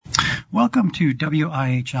Welcome to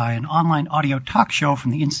WIHI, an online audio talk show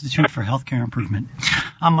from the Institute for Healthcare Improvement.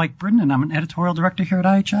 I'm Mike Britton, and I'm an editorial director here at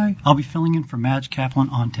IHI. I'll be filling in for Madge Kaplan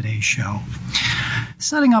on today's show.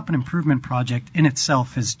 Setting up an improvement project in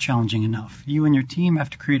itself is challenging enough. You and your team have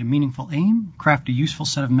to create a meaningful aim, craft a useful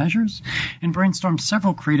set of measures, and brainstorm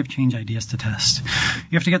several creative change ideas to test.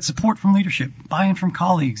 You have to get support from leadership, buy-in from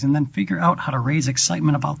colleagues, and then figure out how to raise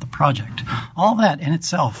excitement about the project. All that in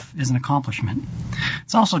itself is an accomplishment.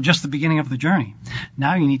 It's also just the beginning of the journey.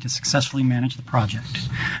 Now you need to successfully manage the project.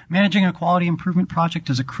 Managing a quality improvement project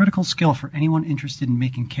is a critical skill for anyone interested in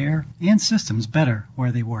making care and systems better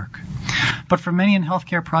where they work. But for many in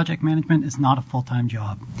healthcare, project management is not a full-time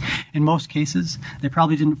job. In most cases, they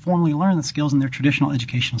probably didn't formally learn the skills in their traditional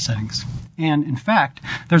educational settings. And, in fact,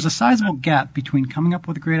 there's a sizable gap between coming up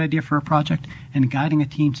with a great idea for a project and guiding a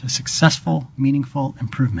team to successful, meaningful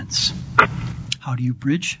improvements. How do you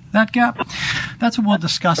bridge that gap? That's what we'll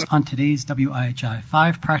discuss on today's WIHI,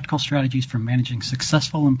 5 practical strategies for managing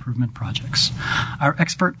successful improvement projects. Our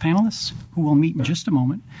expert panelists, who we'll meet in just a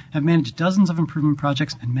moment, have managed dozens of improvement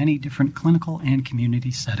projects in many different clinical and community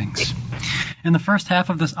settings. In the first half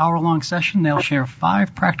of this hour-long session, they'll share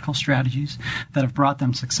 5 practical strategies that have brought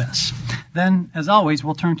them success. Then, as always,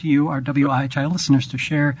 we'll turn to you, our WIHI listeners, to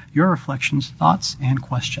share your reflections, thoughts, and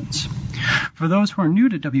questions. For those who are new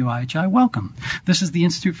to WIHI, welcome. This is the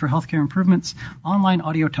Institute for Healthcare Improvement's online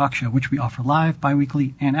audio talk show, which we offer live,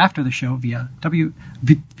 biweekly, and after the show via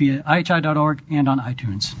IHI.org and on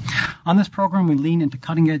iTunes. On this program, we lean into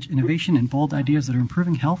cutting-edge innovation and bold ideas that are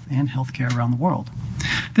improving health and healthcare around the world.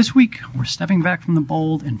 This week, we're stepping back from the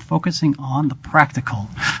bold and focusing on the practical.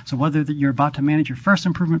 So whether you're about to manage your first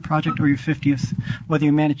improvement project or your 50th, whether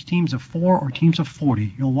you manage teams of 4 or teams of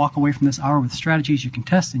 40, you'll walk away from this hour with strategies you can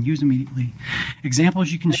test and use immediately, examples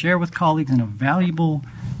you can share with colleagues, and a valuable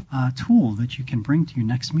tool that you can bring to your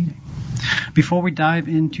next meeting. Before we dive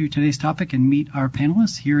into today's topic and meet our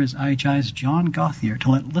panelists, here is IHI's John Gauthier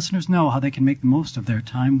to let listeners know how they can make the most of their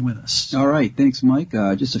time with us. All right. Thanks, Mike.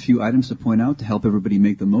 Just a few items to point out to help everybody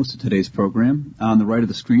make the most of today's program. On the right of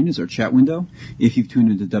the screen is our chat window. If you've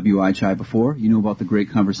tuned into WIHI before, you know about the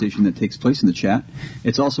great conversation that takes place in the chat.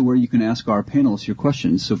 It's also where you can ask our panelists your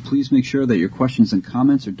questions, so please make sure that your questions and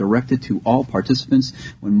comments are directed to all participants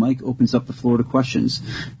when Mike opens up the floor to questions.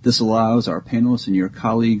 This allows our panelists and your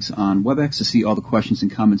colleagues on WebEx to see all the questions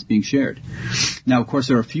and comments being shared. Now, of course,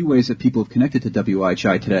 there are a few ways that people have connected to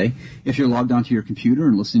WIHI today. If you're logged onto your computer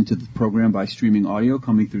and listening to the program by streaming audio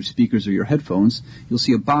coming through speakers or your headphones, you'll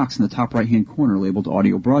see a box in the top right-hand corner labeled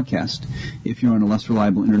Audio Broadcast. If you're on a less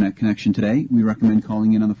reliable internet connection today, we recommend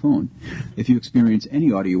calling in on the phone. If you experience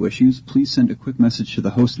any audio issues, please send a quick message to the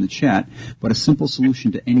host in the chat, but a simple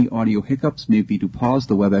solution to any audio hiccups may be to pause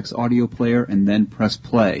the WebEx audio player and then press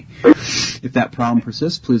play. If that problem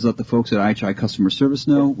persists, please let the folks at IHI Customer Service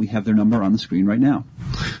know. We have their number on the screen right now.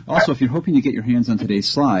 Also, if you're hoping to get your hands on today's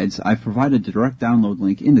slides, I've provided a direct download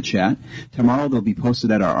link in the chat. Tomorrow they'll be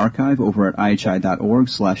posted at our archive over at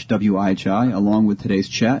IHI.org/WIHI, along with today's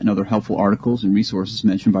chat and other helpful articles and resources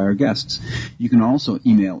mentioned by our guests. You can also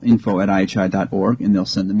email info@IHI.org, and they'll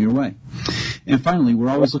send them your way. And finally, we're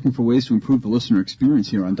always looking for ways to improve the listener experience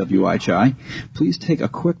here on WIHI. Please take a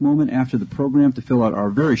quick moment after the program to fill out our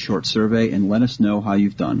very short survey and let us know how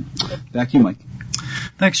you've done. Back to you, Mike.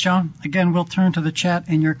 Thanks, John. Again, we'll turn to the chat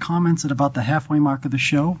and your comments at about the halfway mark of the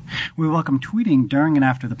show. We welcome tweeting during and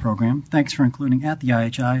after the program. Thanks for including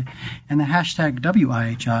 @the_IHI and the hashtag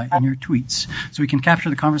WIHI in your tweets, so we can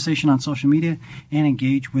capture the conversation on social media and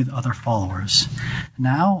engage with other followers.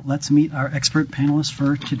 Now, let's meet our expert panelists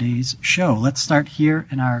for today's show. Let's start here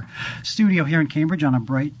in our studio here in Cambridge on a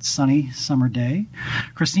bright, sunny summer day.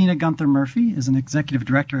 Christina Gunther Murphy is an executive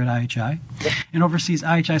director at IHI and oversees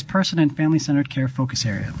IHI's person and family-centered care focus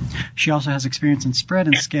area. She also has experience in spread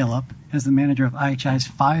and scale-up as the manager of IHI's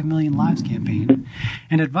 5 Million Lives campaign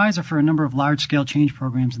and advisor for a number of large-scale change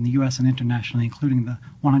programs in the U.S. and internationally, including the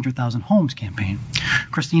 100,000 Homes campaign.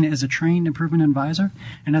 Christina is a trained improvement advisor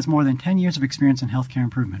and has more than 10 years of experience in healthcare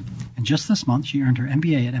improvement. And just this month, she earned her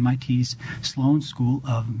MBA at MIT's Sloan School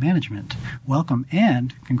of Management. Welcome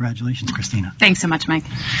and congratulations, Christina. Thanks so much, Mike.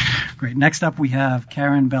 Great. Next up, we have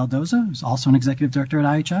Karen Baldoza, who's also an executive director at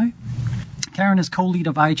IHI. Karen is co-lead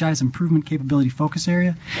of IHI's Improvement Capability Focus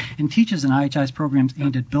Area and teaches in IHI's programs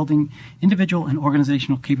aimed at building individual and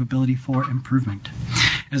organizational capability for improvement.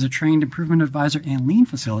 As a trained improvement advisor and lean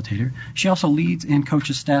facilitator, she also leads and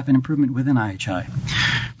coaches staff in improvement within IHI.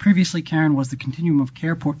 Previously, Karen was the Continuum of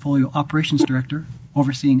Care Portfolio Operations Director,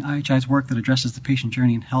 overseeing IHI's work that addresses the patient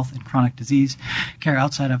journey in health and chronic disease care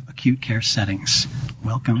outside of acute care settings.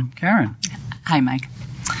 Welcome, Karen. Hi, Mike.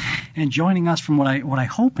 And joining us from what I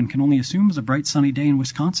hope and can only assume is a bright sunny day in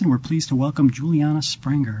Wisconsin, we're pleased to welcome Juliana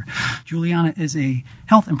Sprenger. Juliana is a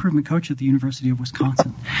health improvement coach at the University of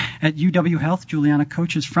Wisconsin. At UW Health, Juliana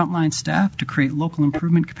coaches frontline staff to create local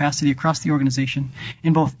improvement capacity across the organization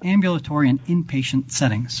in both ambulatory and inpatient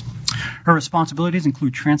settings. Her responsibilities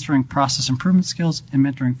include transferring process improvement skills and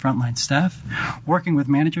mentoring frontline staff, working with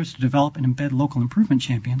managers to develop and embed local improvement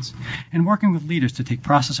champions, and working with leaders to take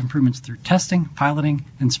process improvements through testing, piloting,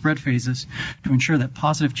 and spread phases to ensure that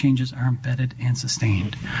positive changes are embedded and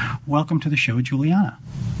sustained. Welcome to the show, Juliana.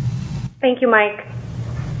 Thank you, Mike.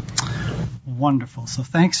 Wonderful. So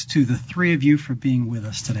thanks to the three of you for being with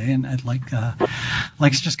us today, and I'd like to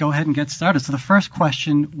just go ahead and get started. So the first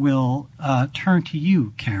question will turn to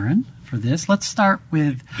you, Karen, for this. Let's start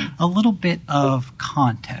with a little bit of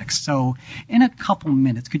context. So in a couple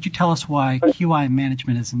minutes, could you tell us why QI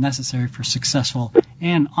management is necessary for successful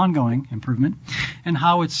and ongoing improvement, and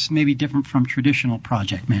how it's maybe different from traditional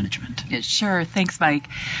project management? Yeah, sure. Thanks, Mike.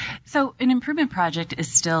 So an improvement project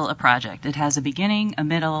is still a project. It has a beginning, a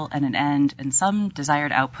middle, and an end, and some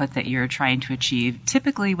desired output that you're trying to achieve,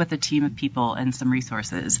 typically with a team of people and some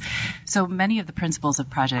resources. So many of the principles of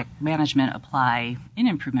project management apply in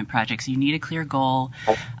improvement projects. You need a clear goal.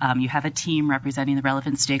 You have a team representing the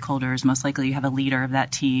relevant stakeholders. Most likely you have a leader of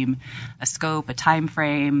that team, a scope, a time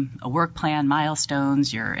frame, a work plan, milestones.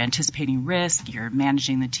 You're anticipating risk, you're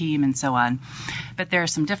managing the team, and so on. But there are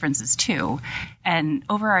some differences too. And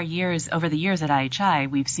over the years at IHI,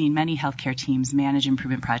 we've seen many healthcare teams manage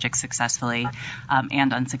improvement projects successfully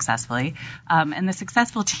and unsuccessfully. And the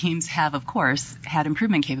successful teams have, of course, had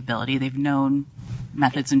improvement capability. They've known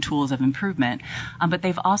methods and tools of improvement, but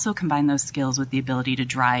they've also combined those skills with the ability to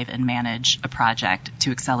drive and manage a project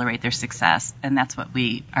to accelerate their success. And that's what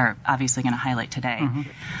we are obviously going to highlight today.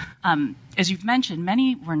 Mm-hmm. As you've mentioned,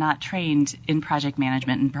 many were not trained in project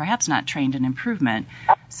management and perhaps not trained in improvement.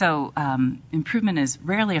 So improvement is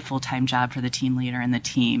rarely a full-time job for the team leader and the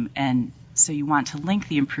team. And so you want to link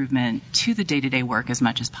the improvement to the day-to-day work as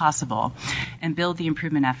much as possible and build the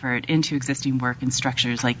improvement effort into existing work and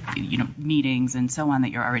structures like meetings and so on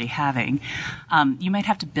that you're already having. You might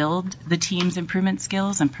have to build the team's improvement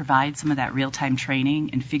skills and provide some of that real-time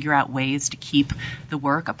training and figure out ways to keep the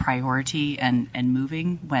work a priority and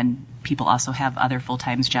moving when people also have other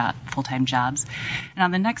full-time jobs. And on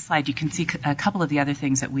the next slide, you can see a couple of the other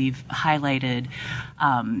things that we've highlighted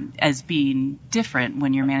as being different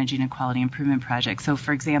when you're managing a quality improvement project. So,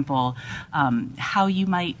 for example, how you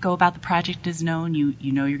might go about the project is known.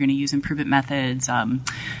 You know you're going to use improvement methods.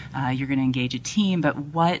 You're going to engage a team, but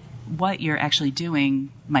what you're actually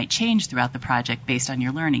doing might change throughout the project based on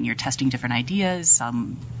your learning. You're testing different ideas.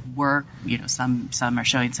 Some work, some are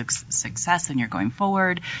showing success and you're going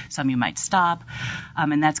forward. Some you might stop,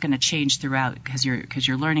 and that's going to change throughout because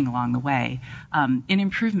you're learning along the way. In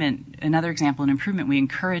improvement, another example in improvement, we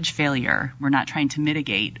encourage failure. We're not trying to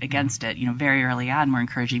mitigate against it. Very early on, we're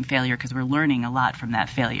encouraging failure because we're learning a lot from that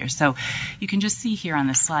failure. So you can just see here on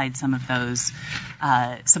this slide some of those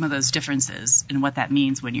differences and what that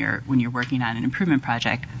means when you're working on an improvement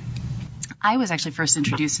project. I was actually first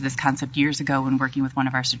introduced to this concept years ago when working with one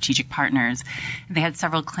of our strategic partners. They had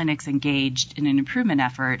several clinics engaged in an improvement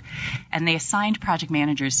effort, and they assigned project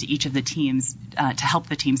managers to each of the teams to help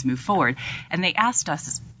the teams move forward. And they asked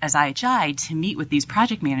us as IHI to meet with these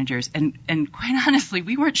project managers, and quite honestly,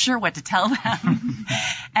 we weren't sure what to tell them.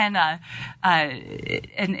 and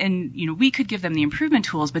we could give them the improvement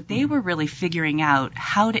tools, but they were really figuring out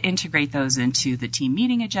how to integrate those into the team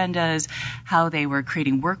meeting agendas, how they were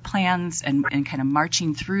creating work plans and kind of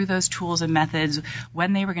marching through those tools and methods,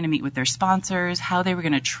 when they were going to meet with their sponsors, how they were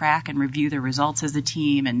going to track and review their results as a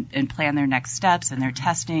team and plan their next steps and their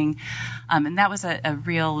testing. And that was a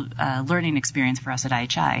real learning experience for us at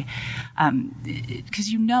IHI. Because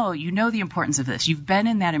you know the importance of this. You've been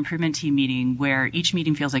in that improvement team meeting where each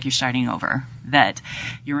meeting feels like you're starting over, that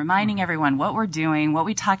you're reminding everyone what we're doing, what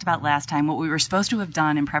we talked about last time, what we were supposed to have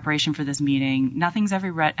done in preparation for this meeting. Nothing's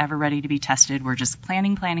ever ready to be tested. We're just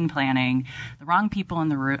planning. The wrong people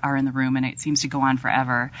are in the room, and it seems to go on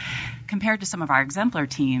forever, compared to some of our exemplar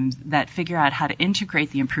teams that figure out how to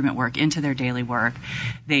integrate the improvement work into their daily work.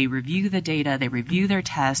 They review the data, they review their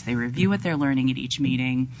tests, they review what they're learning at each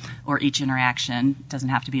meeting, meeting or each interaction, doesn't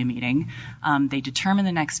have to be a meeting. They determine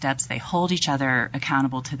the next steps, they hold each other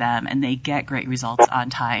accountable to them, and they get great results on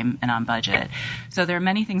time and on budget. So there are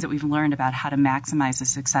many things that we've learned about how to maximize the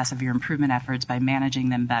success of your improvement efforts by managing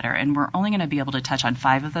them better. And we're only going to be able to touch on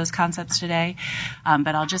 5 of those concepts today.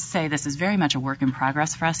 But I'll just say this is very much a work in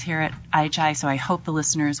progress for us here at IHI, so I hope the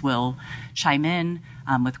listeners will chime in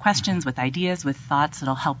with questions, with ideas, with thoughts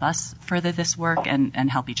that'll help us further this work and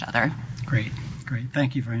help each other. Great.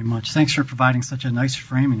 Thank you very much. Thanks for providing such a nice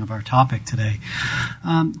framing of our topic today.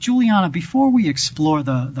 Juliana, before we explore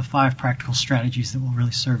the 5 practical strategies that will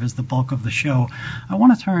really serve as the bulk of the show, I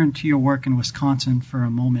want to turn to your work in Wisconsin for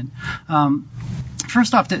a moment.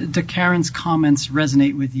 First off, do Karen's comments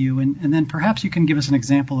resonate with you? And then perhaps you can give us an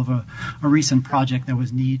example of a recent project that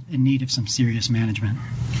was in need of some serious management.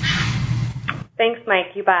 Thanks,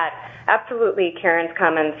 Mike. You bet. Absolutely, Karen's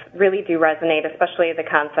comments really do resonate, especially the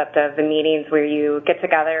concept of the meetings where you get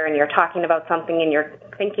together and you're talking about something and you're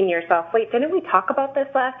thinking to yourself, wait, didn't we talk about this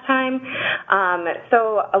last time?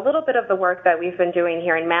 So a little bit of the work that we've been doing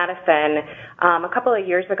here in Madison, a couple of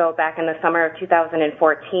years ago, back in the summer of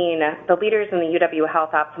 2014, the leaders in the UW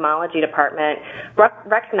Health Ophthalmology Department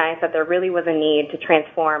recognized that there really was a need to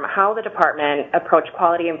transform how the department approached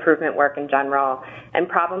quality improvement work in general and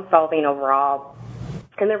problem solving overall.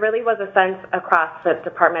 And there really was a sense across the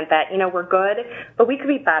department that, we're good, but we could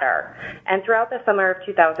be better. And throughout the summer of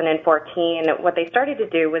 2014, what they started to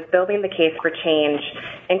do was building the case for change,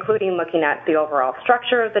 including looking at the overall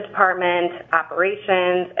structure of the department,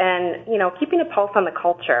 operations, and, keeping a pulse on the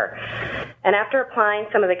culture. And after applying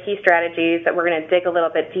some of the key strategies that we're going to dig a little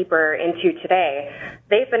bit deeper into today,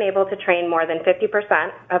 they've been able to train more than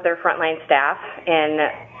 50% of their frontline staff in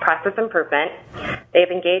process improvement. They've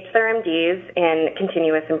engaged their MDs in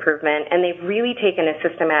continuous improvement, and they've really taken a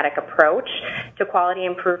systematic approach to quality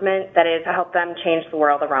improvement that has helped them change the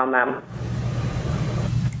world around them.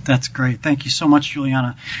 That's great. Thank you so much,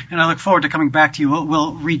 Juliana. And I look forward to coming back to you.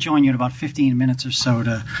 We'll rejoin you in about 15 minutes or so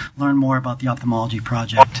to learn more about the ophthalmology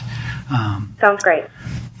project. Sounds great.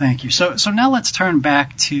 Thank you. So now let's turn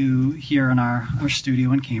back to here in our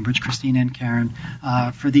studio in Cambridge, Christina and Karen,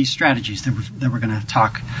 for these strategies that we're going to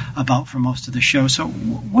talk about for most of the show. So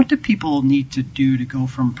what do people need to do to go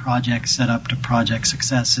from project setup to project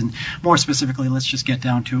success? And more specifically, let's just get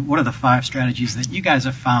down to what are the 5 strategies that you guys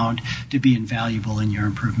have found to be invaluable in your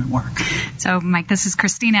improvement work? So, Mike, this is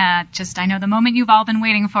Christina. I know the moment you've all been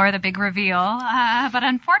waiting for, the big reveal. But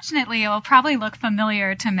unfortunately, it will probably look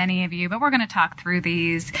familiar to many of you, but we're going to talk through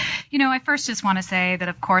these. I first just want to say that,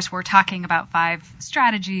 of course, we're talking about 5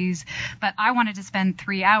 strategies, but I wanted to spend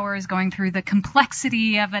 3 hours going through the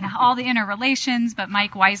complexity of it, all the interrelations, but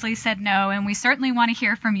Mike wisely said no, and we certainly want to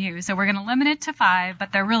hear from you. So we're going to limit it to 5,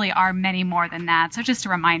 but there really are many more than that. So just a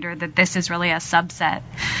reminder that this is really a subset.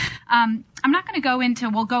 I'm not going to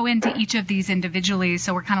we'll go into each of these individually,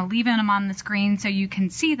 so we're kind of leaving them on the screen so you can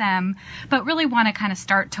see them, but really want to kind of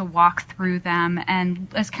start to walk through them. And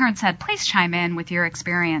as Karen said, please chime in with your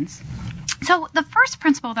experience. So the first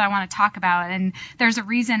principle that I want to talk about, and there's a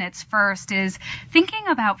reason it's first, is thinking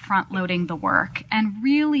about front-loading the work and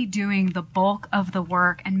really doing the bulk of the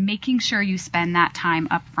work and making sure you spend that time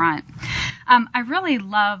up front. I really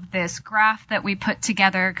love this graph that we put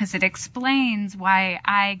together because it explains why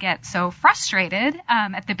I get so frustrated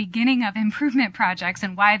at the beginning of improvement projects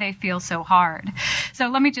and why they feel so hard. So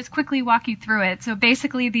let me just quickly walk you through it. So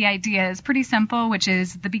basically the idea is pretty simple, which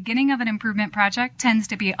is the beginning of an improvement project tends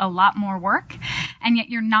to be a lot more work, and yet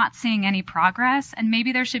you're not seeing any progress. And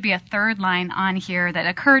maybe there should be a third line on here that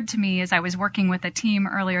occurred to me as I was working with a team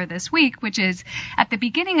earlier this week, which is at the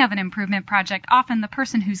beginning of an improvement project, often the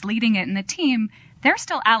person who's leading it in the team, they're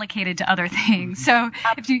still allocated to other things. So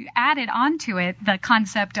if you added onto it the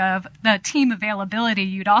concept of the team availability,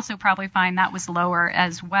 you'd also probably find that was lower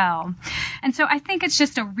as well. And so I think it's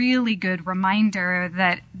just a really good reminder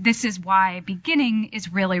that this is why beginning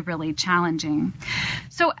is really, really challenging.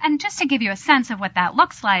 So, and just to give you a sense of what that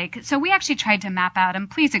looks like, so we actually tried to map out, and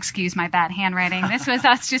please excuse my bad handwriting. This was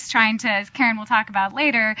us just trying to, as Karen will talk about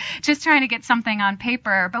later, just trying to get something on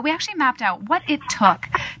paper. But we actually mapped out what it took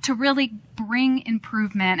to really bring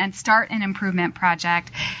improvement and start an improvement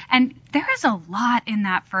project. And there is a lot in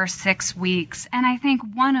that first 6 weeks. And I think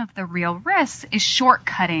one of the real risks is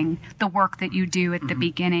shortcutting the work that you do at the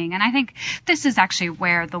beginning. And I think this is actually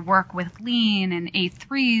where the work with Lean and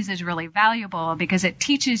A3s is really valuable, because it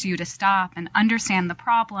teaches you to stop and understand the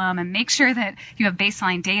problem and make sure that you have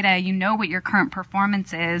baseline data, you know what your current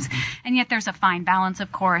performance is. And yet there's a fine balance,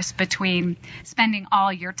 of course, between spending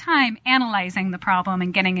all your time analyzing the problem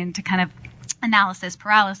and getting into kind of analysis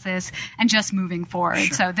paralysis and just moving forward.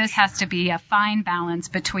 Sure. So this has to be a fine balance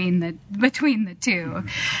between the two.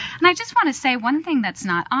 And I just want to say one thing that's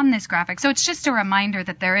not on this graphic. So it's just a reminder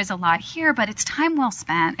that there is a lot here, but it's time well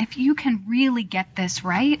spent. If you can really get this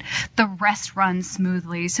right, the rest runs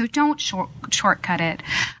smoothly. So don't shortcut it.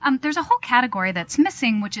 There's a whole category that's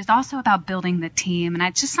missing, which is also about building the team. And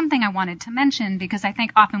it's just something I wanted to mention because I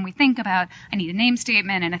think often we think about I need a name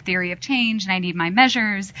statement and a theory of change and I need my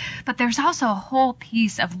measures, but there's also a whole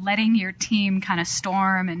piece of letting your team kind of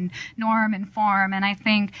storm and norm and form. And I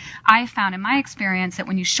think I found in my experience that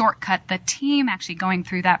when you shortcut the team actually going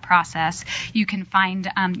through that process, you can find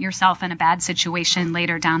yourself in a bad situation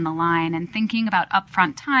later down the line. And thinking about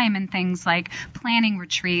upfront time and things like planning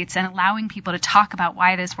retreats and allowing people to talk about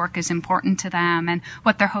why this work is important to them and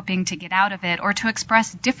what they're hoping to get out of it, or to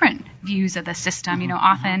express different views of the system. You know,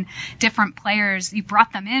 often different players, you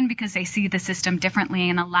brought them in because they see the system differently,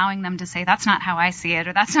 and allowing them to say, that's not how I see it,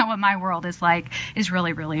 or that's not what my world is like, is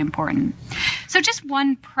really, really important. So just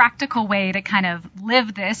one practical way to kind of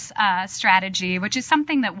live this strategy, which is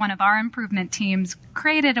something that one of our improvement teams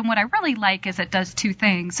created, and what I really like is it does two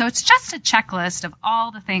things. So it's just a checklist of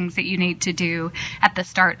all the things that you need to do at the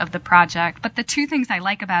start of the project. But the two things I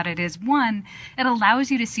like about it is, one, it allows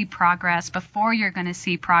you to see progress before you're going to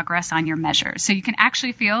see progress on your measures. So you can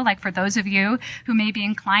actually feel like, for those of you who may be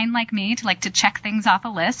inclined like me to like to check things off a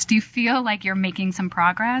list, you feel like you're making some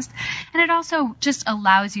progress. And it also just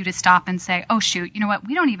allows you to stop and say, oh shoot, you know what,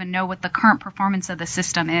 we don't even know what the current performance of the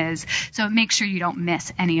system is. So make sure you don't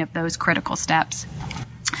miss any of those critical steps.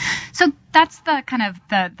 So that's the kind of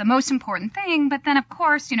the most important thing. But then, of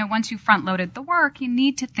course, you know, once you've front loaded the work, you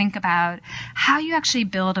need to think about how you actually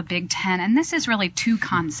build a Big Ten. And this is really two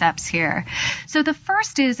concepts here. So the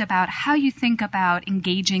first is about how you think about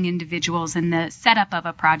engaging individuals in the setup of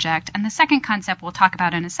a project. And the second concept we'll talk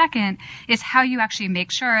about in a second is how you actually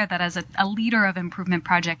make sure that as a leader of improvement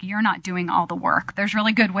project, you're not doing all the work. There's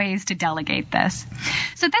really good ways to delegate this.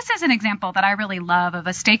 So this is an example that I really love of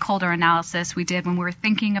a stakeholder analysis we did when we were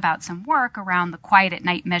thinking about some work around the quiet at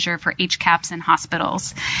night measure for HCAHPS in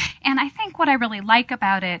hospitals. And I think what I really like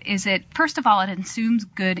about it is first of all, it assumes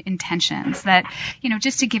good intentions. That, you know,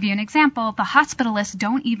 just to give you an example, the hospitalists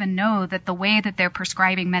don't even know that the way that they're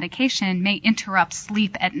prescribing medication may interrupt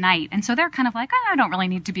sleep at night. And so they're kind of like, I don't really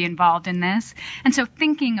need to be involved in this. And so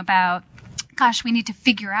thinking about, gosh, we need to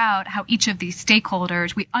figure out how each of these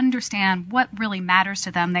stakeholders, we understand what really matters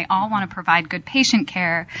to them. They all want to provide good patient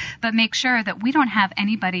care, but make sure that we don't have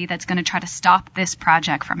anybody that's going to try to stop this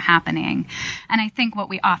project from happening. And I think what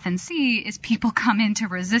we often see is people come into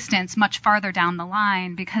resistance much farther down the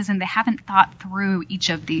line because they haven't thought through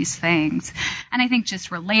each of these things. And I think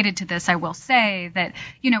just related to this, I will say that,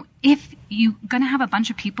 you know, if you're going to have a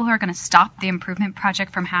bunch of people who are going to stop the improvement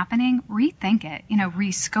project from happening, rethink it, you know,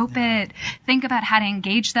 rescope it. Think about how to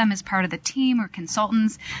engage them as part of the team or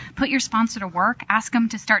consultants. Put your sponsor to work. Ask them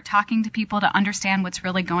to start talking to people to understand what's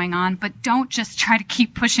really going on. But don't just try to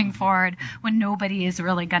keep pushing forward when nobody is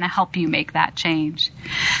really going to help you make that change.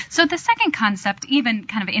 So the second concept, even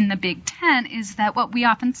kind of in the Big Ten, is that what we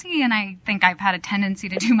often see, and I think I've had a tendency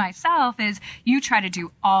to do myself, is you try to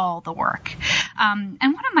do all the work. And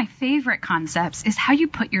one of my favorite concepts is how you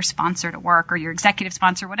put your sponsor to work, or your executive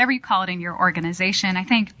sponsor, whatever you call it in your organization. I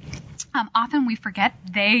think often we forget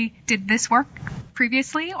they did this work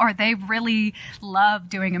previously, or they really love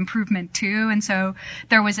doing improvement too. And so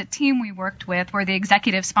there was a team we worked with where the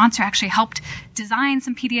executive sponsor actually helped design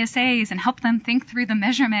some PDSAs and help them think through the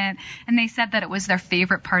measurement. And they said that it was their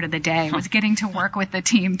favorite part of the day was getting to work with the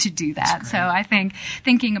team to do that. So I think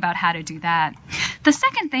thinking about how to do that. The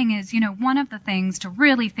second thing is, you know, one of the things to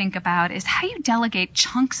really think about is how you delegate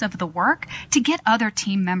chunks of the work to get other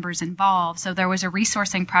team members involved. So there was a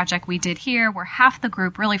resourcing project we did here where half the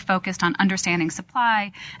group really focused on understanding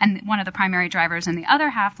supply, and one of the primary drivers, and the other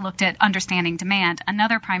half looked at understanding demand,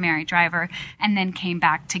 another primary driver, and then came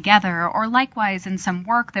back together. Or likewise, in some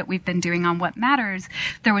work that we've been doing on What Matters,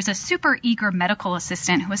 there was a super eager medical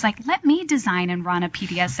assistant who was like, let me design and run a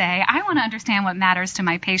PDSA. I want to understand what matters to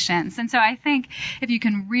my patients. And so I think if you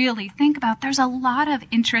can really think about, there's a lot of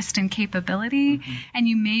interest and capability, and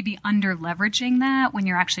you may be under leveraging that when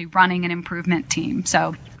you're actually running an improvement team.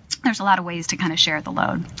 So there's a lot of ways to kind of share the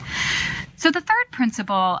load. So the third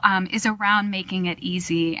principle is around making it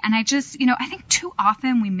easy. And I think too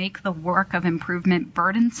often we make the work of improvement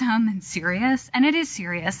burdensome and serious. And it is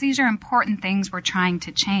serious. These are important things we're trying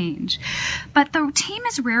to change. But the team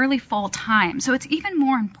is rarely full time. So it's even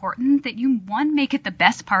more important that you, one, make it the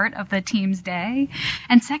best part of the team's day.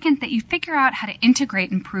 And second, that you figure out how to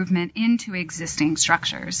integrate improvement into existing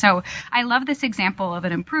structures. So I love this example of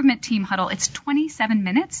an improvement team huddle. It's 27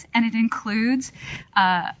 minutes and it includes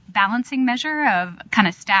balancing measure of kind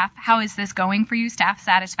of staff, how is this going for you, staff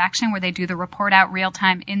satisfaction, where they do the report out real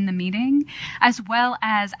time in the meeting, as well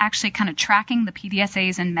as actually kind of tracking the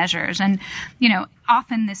PDSAs and measures. And,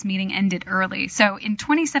 often this meeting ended early. So in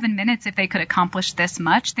 27 minutes, if they could accomplish this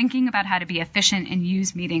much, thinking about how to be efficient and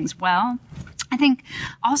use meetings well. I think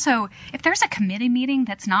also if there's a committee meeting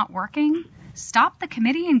that's not working, stop the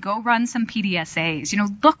committee and go run some PDSAs.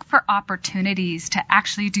 Look for opportunities to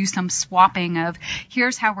actually do some swapping of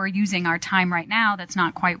here's how we're using our time right now that's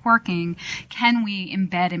not quite working. Can we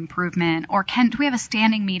embed improvement? Or do we have a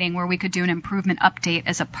standing meeting where we could do an improvement update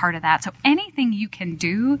as a part of that? So anything you can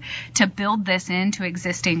do to build this into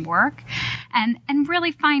existing work and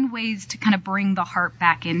really find ways to kind of bring the heart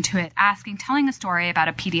back into it, telling a story about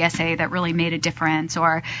a PDSA that really made a difference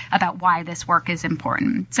or about why this work is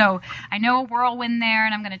important. So I know a whirlwind there,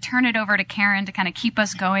 and I'm going to turn it over to Karen to kind of keep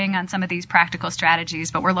us going on some of these practical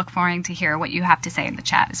strategies, but we're looking forward to hear what you have to say in the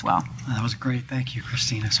chat as well. That was great. Thank you,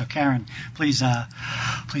 Christina. So Karen, please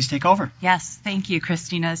take over. Yes, thank you,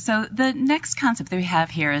 Christina. So the next concept that we have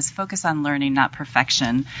here is focus on learning, not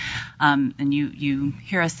perfection. And you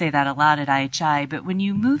hear us say that a lot at IHI, but when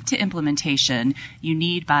you move to implementation, you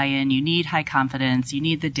need buy-in, you need high confidence, you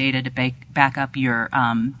need the data to back up your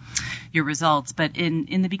results. But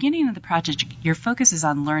in the beginning of the project, your focus is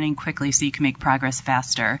on learning quickly so you can make progress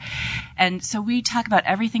faster. And so we talk about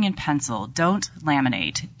everything in pencil. Don't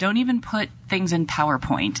laminate. Don't even put things in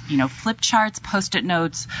PowerPoint. Flip charts, Post-it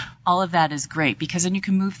notes, all of that is great because then you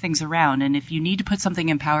can move things around. And if you need to put something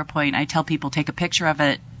in PowerPoint, I tell people take a picture of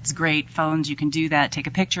it. It's great. Phones, you can do that. Take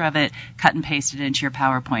a picture of it, cut and paste it into your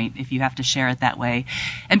PowerPoint if you have to share it that way.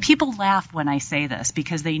 And people laugh when I say this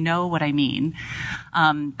because they know what I mean.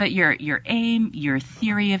 But your aim, your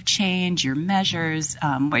theory of change, your measures,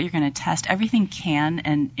 what you're going to test, everything can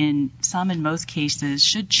and in most cases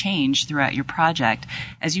should change throughout your project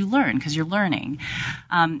as you learn because you're learning.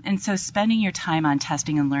 And so spending your time on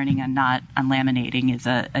testing and learning and not on laminating is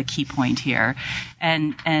a key point here.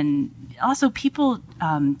 And also people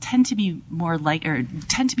tend to be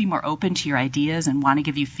more open to your ideas and want to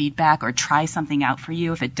give you feedback or try something out for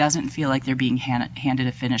you if it doesn't feel like they're being handed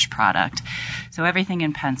a finished product. So everything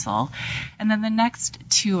in pencil. And then the next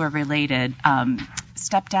two are related.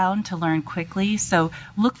 Step down to learn quickly. So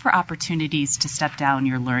look for opportunities to step down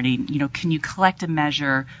your learning. Can you collect a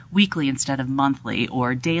measure weekly instead of monthly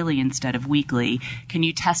or daily instead of weekly? Can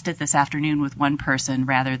you test it this afternoon with one person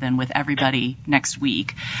rather than with everybody next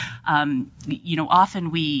week?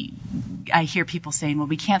 Often I hear people saying, well,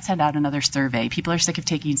 we can't send out another survey. People are sick of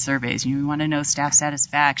taking surveys. We want to know staff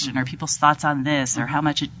satisfaction or people's thoughts on this or how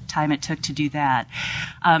much time it took to do that.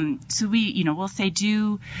 So we'll say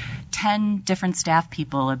do 10 different staff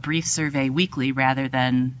people a brief survey weekly rather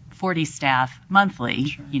than 40 staff monthly.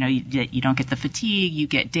 Sure. You don't get the fatigue. You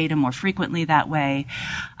get data more frequently that way.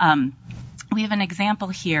 We have an example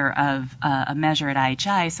here of a measure at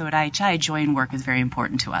IHI. So at IHI, joy and work is very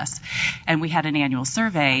important to us. And we had an annual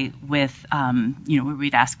survey with, where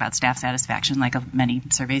we'd ask about staff satisfaction like many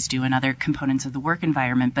surveys do in other components of the work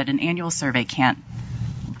environment. But an annual survey can't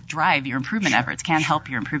drive your improvement efforts, can help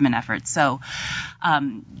your improvement efforts. So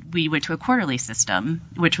we went to a quarterly system,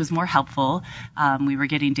 which was more helpful. We were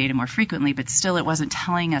getting data more frequently, but still it wasn't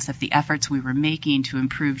telling us if the efforts we were making to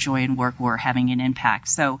improve joy and work were having an impact.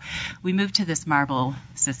 So we moved to this Marble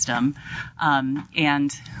system.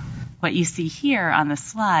 And what you see here on the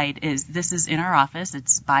slide is this is in our office.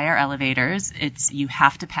 It's by our elevators. You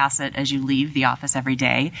have to pass it as you leave the office every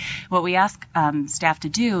day. What we ask staff to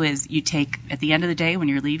do is you take, at the end of the day when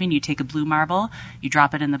you're leaving, you take a blue marble, you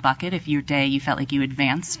drop it in the bucket. If your day you felt like you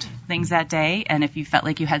advanced things that day, and if you felt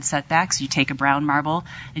like you had setbacks, you take a brown marble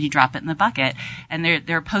and you drop it in the bucket. And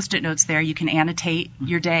there are Post-it notes there. You can annotate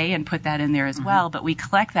your day and put that in there as well. But we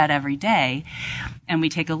collect that every day and we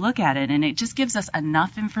take a look at it, and it just gives us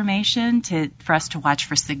enough information for us to watch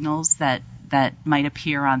for signals that might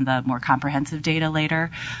appear on the more comprehensive data later.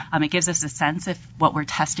 It gives us a sense if what we're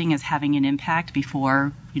testing is having an impact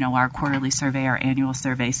before, our quarterly survey or annual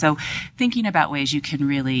survey. So thinking about ways you can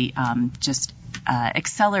really just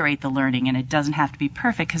accelerate the learning, and it doesn't have to be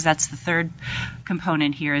perfect, because that's the third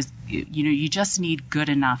component here is, you just need good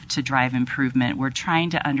enough to drive improvement. We're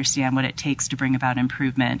trying to understand what it takes to bring about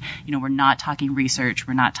improvement. We're not talking research.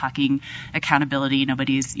 We're not talking accountability.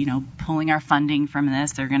 Nobody's, pulling our funding from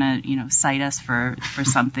this. They're going to, cite us for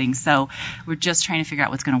something. So we're just trying to figure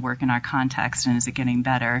out what's going to work in our context, and is it getting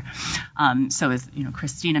better? So as,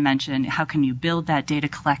 Christina mentioned, how can you build that data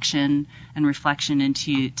collection and reflection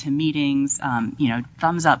into meetings?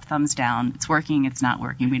 Thumbs up, thumbs down. It's working, it's not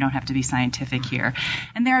working. We don't have to be scientific here.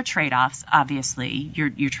 And there are trade-offs, obviously.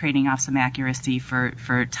 You're trading off some accuracy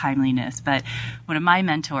for timeliness. But one of my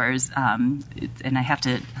mentors, and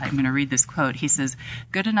I'm going to read this quote. He says,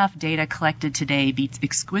 "Good enough data collected today beats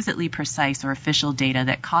exquisitely precise or official data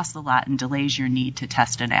that costs a lot and delays your need to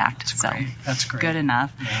test and act." That's great. Good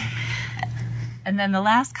enough. Yeah. And then the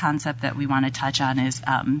last concept that we want to touch on is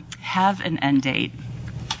have an end date.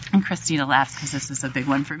 And Christina laughs because this is a big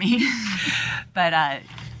one for me.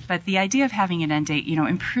 But the idea of having an end date,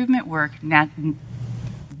 improvement work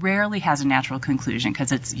rarely has a natural conclusion,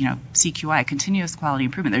 because it's, CQI, continuous quality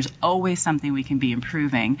improvement. There's always something we can be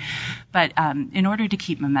improving. But in order to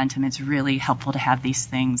keep momentum, it's really helpful to have these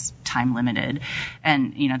things time limited.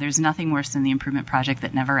 And, there's nothing worse than the improvement project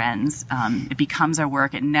that never ends. It becomes our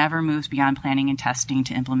work. It never moves beyond planning and testing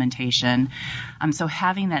to implementation. So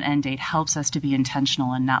having that end date helps us to be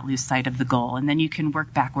intentional and not lose sight of the goal. And then you can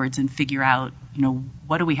work backwards and figure out,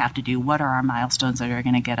 what do we have to do? What are our milestones that are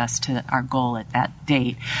going to get us to our goal at that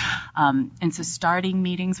date? And so starting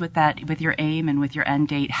meetings with your aim and with your end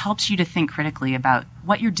date helps you to think critically about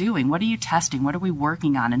what you're doing. What are you testing? What are we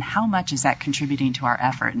working on? And how much is that contributing to our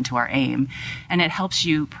effort and to our aim? And it helps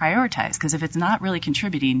you prioritize, because if it's not really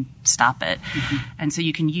contributing, stop it. Mm-hmm. And so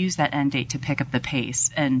you can use that end date to pick up the pace.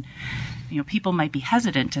 And, people might be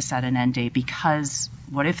hesitant to set an end date because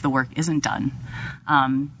what if the work isn't done?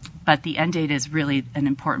 But the end date is really an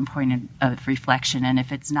important point of reflection. And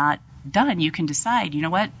if it's not done, you can decide,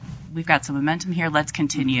 what, we've got some momentum here, let's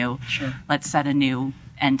continue. Sure. Let's set a new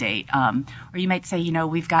end date. Or you might say,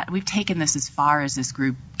 we've taken this as far as this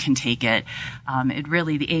group can take it.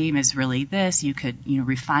 The aim is really this. You could,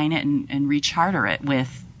 refine it and recharter it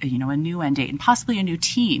with, a new end date and possibly a new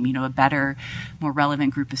team, a better, more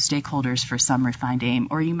relevant group of stakeholders for some refined aim.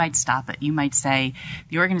 Or you might stop it. You might say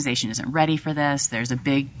the organization isn't ready for this. There's a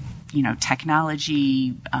big,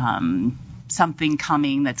 technology, something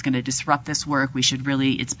coming that's going to disrupt this work.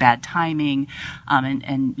 It's bad timing.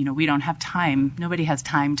 And we don't have time. Nobody has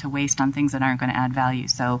time to waste on things that aren't going to add value.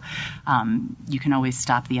 So you can always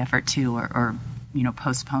stop the effort too, or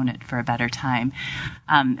postpone it for a better time.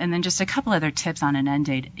 And then just a couple other tips on an end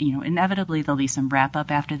date. Inevitably there'll be some wrap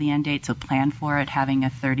up after the end date, so plan for it, having a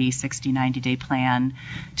 30, 60, 90-day plan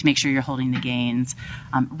to make sure you're holding the gains.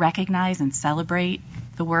 Recognize and celebrate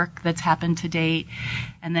the work that's happened to date.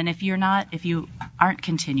 And then if you aren't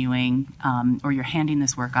continuing, or you're handing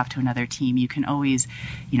this work off to another team, you can always,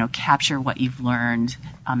 capture what you've learned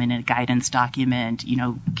in a guidance document,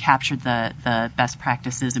 capture the best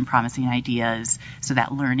practices and promising ideas so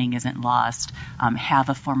that learning isn't lost. Have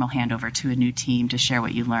a formal handover to a new team to share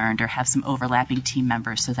what you learned, or have some overlapping team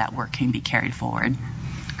members so that work can be carried forward.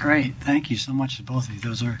 Great. Thank you so much to both of you.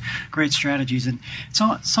 Those are great strategies, and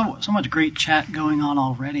so much great chat going on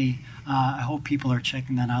already. I hope people are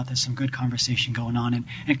checking that out. There's some good conversation going on.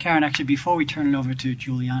 And Karen, actually, before we turn it over to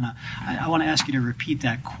Juliana, I want to ask you to repeat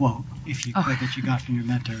that quote, if you could, that you got from your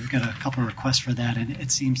mentor. We've got a couple of requests for that, and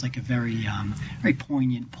it seems like a very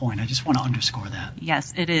poignant point. I just want to underscore that.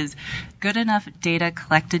 Yes, it is. Good enough data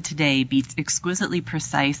collected today beats exquisitely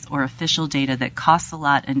precise or official data that costs a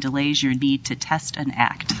lot and delays your need to test and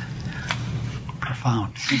act.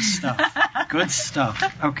 Profound. Good stuff. Good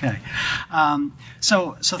stuff. Okay.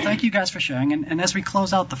 So thank you guys for sharing. And as we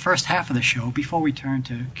close out the first half of the show, before we turn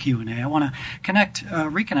to Q&A, I want to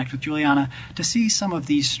reconnect with Juliana to see some of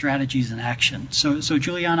these strategies in action. So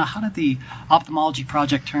Juliana, how did the ophthalmology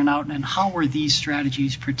project turn out, and how were these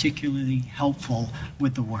strategies particularly helpful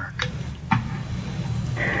with the work?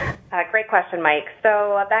 Great question, Mike.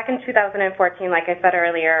 So back in 2014, like I said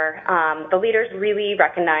earlier, the leaders really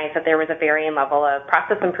recognized that there was a varying level of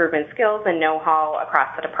process improvement skills and know-how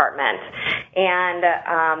across the department.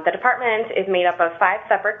 And the department is made up of 5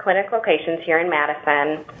 separate clinic locations here in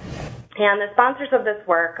Madison. And the sponsors of this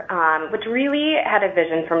work, which really had a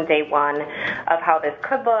vision from day one of how this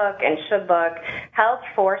could look and should look, held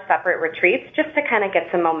 4 separate retreats just to kind of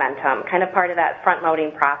get some momentum, kind of part of that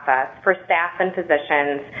front-loading process for staff and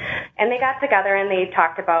physicians. And they got together and they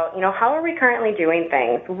talked about, how are we currently doing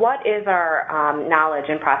things? What is our knowledge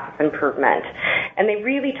in process improvement? and they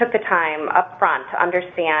really took the time up front to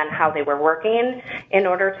understand how they were working in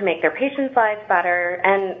order to make their patients' lives better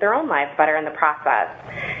and their own lives better in the process.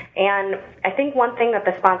 And I think one thing that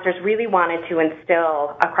the sponsors really wanted to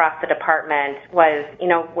instill across the department was,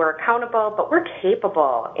 we're accountable, but we're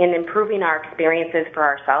capable in improving our experiences for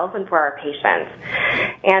ourselves and for our patients.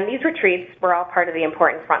 And these retreats were all part of the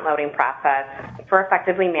important front-loading process for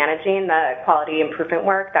effectively managing the quality improvement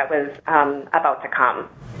work that was about to come.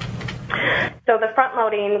 So the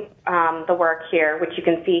front-loading, the work here, which you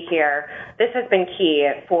can see here, this has been key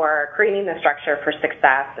for creating the structure for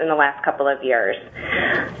success in the last couple of years.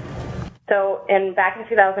 So back in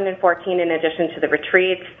 2014, in addition to the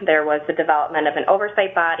retreats, there was the development of an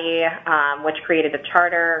oversight body, which created a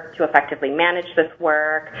charter to effectively manage this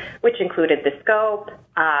work, which included the scope,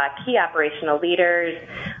 key operational leaders,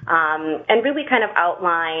 and really kind of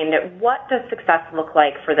outlined what does success look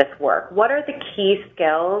like for this work? What are the key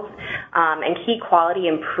skills and key quality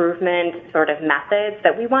improvement sort of methods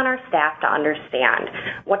that we want our staff to understand?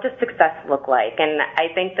 What does success look like? And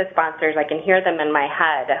I think the sponsors, I can hear them in my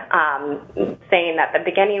head, saying that the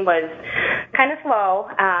beginning was kind of slow,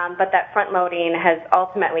 but that front-loading has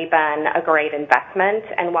ultimately been a great investment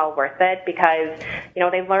and well worth it because,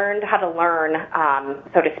 they learned how to learn,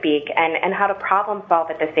 so to speak, and how to problem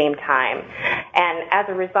solve at the same time. And as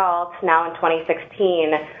a result, now in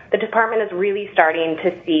 2016, the department is really starting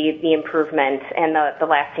to see the improvement and the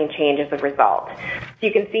lasting change as a result. So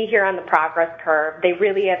you can see here on the progress curve, they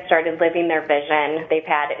really have started living their vision. They've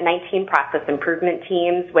had 19 process improvement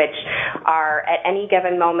teams, which are at any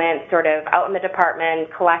given moment sort of out in the department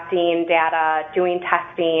collecting data, doing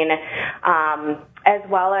testing, as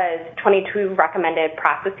well as 22 recommended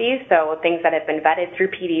processes, so things that have been vetted through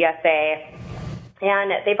PDSA.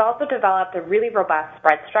 And they've also developed a really robust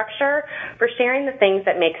spread structure for sharing the things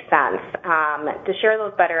that make sense, to share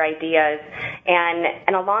those better ideas.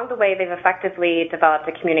 And along the way, they've effectively developed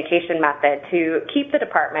a communication method to keep the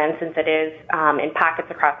department, since it is in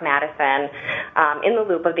pockets across Madison, in the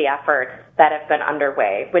loop of the efforts that have been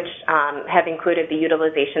underway, which have included the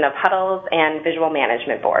utilization of huddles and visual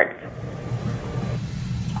management boards.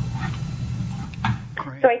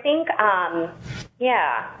 So I think,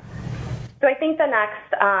 So I think the next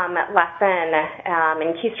lesson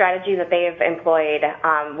and key strategy that they have employed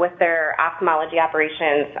with their ophthalmology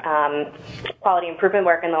operations quality improvement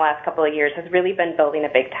work in the last couple of years has really been building a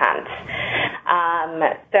big tent.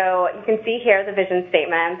 So you can see here the vision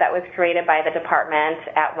statement that was created by the department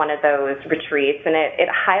at one of those retreats, and it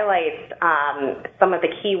highlights some of the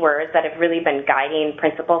key words that have really been guiding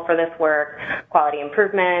principle for this work: quality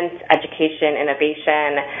improvement, education,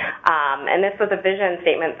 innovation. And this was a vision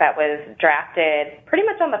statement that was drafted pretty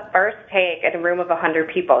much on the first take at a room of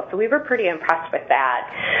 100 people. So we were pretty impressed with that.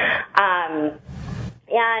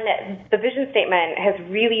 And the vision statement has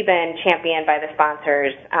really been championed by the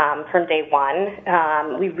sponsors from day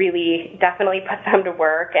one. We really definitely put them to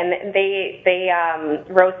work, and they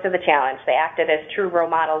rose to the challenge. They acted as true role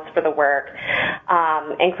models for the work,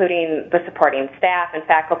 including the supporting staff and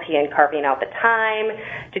faculty in carving out the time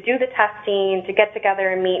to do the testing, to get together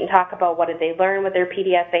and meet and talk about what did they learn with their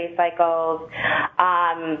PDSA cycles.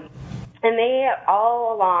 And they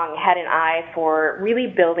all along had an eye for really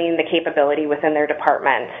building the capability within their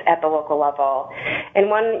department at the local level. And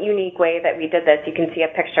one unique way that we did this, you can see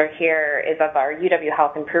a picture here, is of our UW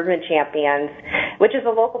Health Improvement Champions, which is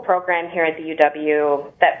a local program here at the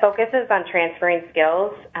UW that focuses on transferring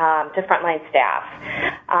skills to frontline staff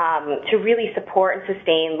to really support and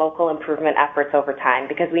sustain local improvement efforts over time,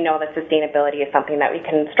 because we know that sustainability is something that we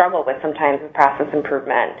can struggle with sometimes with process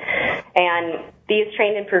improvement. And these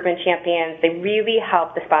trained improvement champions, they really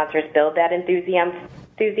help the sponsors build that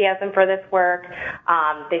enthusiasm for this work.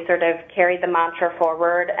 They sort of carried the mantra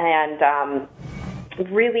forward and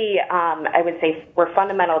really, I would say, were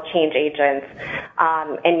fundamental change agents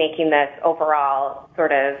in making this overall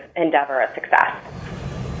sort of endeavor a success.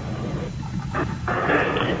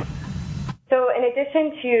 So in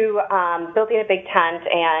addition to building a big tent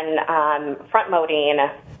and front-loading,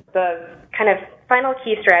 the kind of final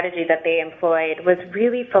key strategy that they employed was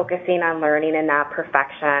really focusing on learning and not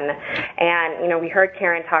perfection. And, we heard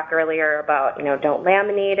Karen talk earlier about, don't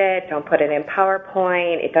laminate it, don't put it in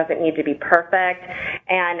PowerPoint, it doesn't need to be perfect.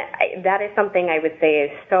 And that is something I would say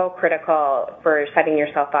is so critical for setting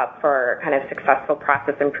yourself up for kind of successful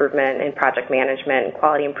process improvement and project management and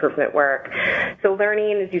quality improvement work. So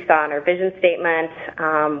learning, as you saw in our vision statement,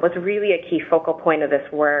 was really a key focal point of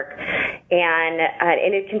this work. And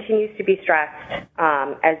it continues to be stressed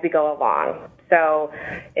as we go along. So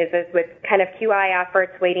is this with kind of QI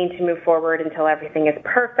efforts waiting to move forward until everything is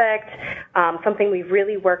perfect? Something we've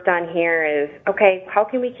really worked on here is, okay, how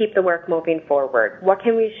can we keep the work moving forward? What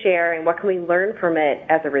can we share and what can we learn from it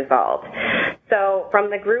as a result? So from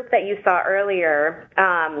the group that you saw earlier,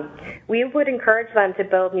 we would encourage them to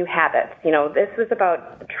build new habits. This was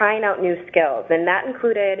about trying out new skills, and that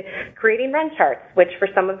included creating run charts, which for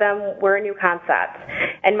some of them were a new concept,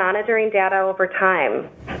 and monitoring data over time.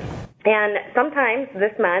 And sometimes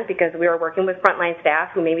this meant, because we were working with frontline staff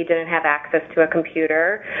who maybe didn't have access to a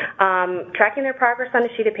computer, tracking their progress on a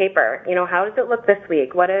sheet of paper. How does it look this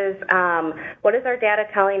week? What is our data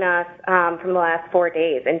telling us from the last 4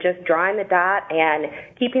 days? And just drawing the dot and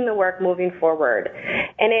keeping the work moving forward.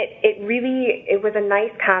 And it was a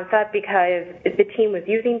nice concept because the team was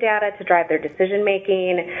using data to drive their decision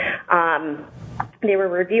making. They were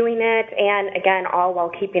reviewing it, and again, all while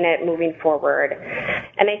keeping it moving forward.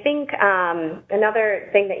 And I think another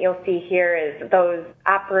thing that you'll see here is those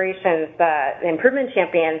operations, the improvement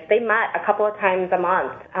champions, they met a couple of times a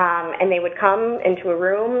month, and they would come into a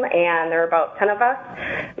room, and there were about 10 of us.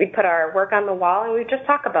 We'd put our work on the wall, and we'd just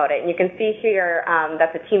talk about it. And you can see here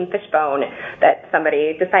that's a team fishbone that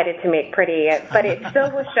somebody decided to make pretty, but it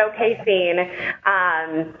still was showcasing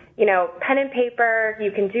pen and paper,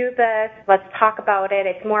 you can do this, let's talk about it.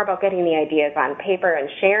 It's more about getting the ideas on paper and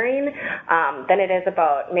sharing than it is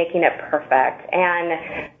about making it perfect.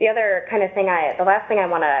 And the other kind of thing, the last thing I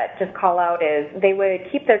want to just call out is they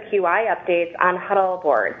would keep their QI updates on huddle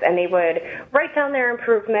boards, and they would write down their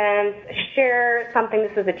improvements, share something,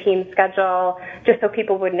 this is a team schedule, just so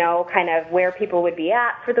people would know kind of where people would be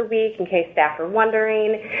at for the week in case staff are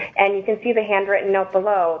wondering. And you can see the handwritten note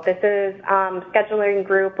below. This is scheduling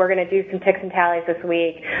group. We're going to do some ticks and tallies this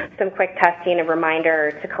week, some quick testing, a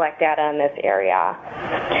reminder to collect data in this area.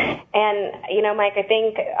 And, Mike, I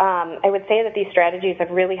think I would say that these strategies have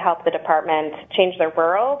really helped the department change their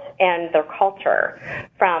world and their culture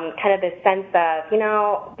from kind of this sense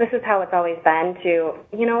of, this is how it's always been to,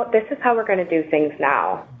 this is how we're going to do things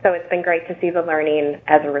now. So it's been great to see the learning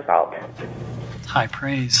as a result. High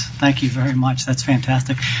praise. Thank you very much. That's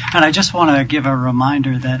fantastic. And I just want to give a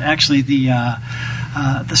reminder that actually the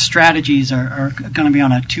strategies are going to be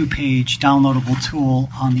on a 2-page downloadable tool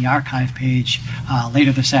on the archive page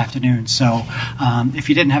later this afternoon. So if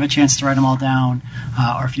you didn't have a chance to write them all down,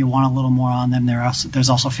 or if you want a little more on them, there's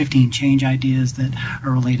also 15 change ideas that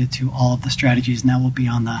are related to all of the strategies, and that will be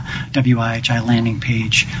on the WIHI landing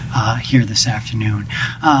page here this afternoon.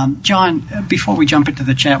 John, before we jump into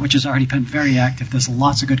the chat, which has already been very active, there's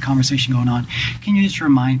lots of good conversation going on. Can you just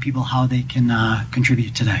remind people how they can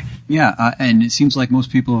contribute today? Yeah, and it seems like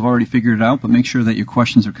most people have already figured it out, but make sure that your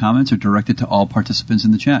questions or comments are directed to all participants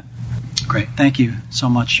in the chat. Great. Thank you so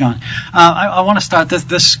much, Sean. I want to start.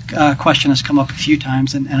 This question has come up a few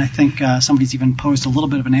times, and I think somebody's even posed a little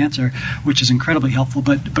bit of an answer, which is incredibly helpful.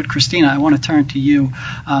 But Christina, I want to turn to you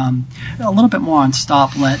a little bit more on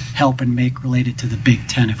stop, let, help, and make related to the Big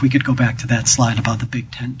Ten. If we could go back to that slide about the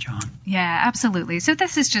Big Ten, John. Yeah, absolutely. So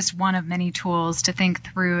this is just one of many tools to think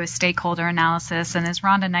through a stakeholder analysis. And as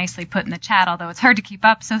Rhonda nicely put in the chat, although it's hard to keep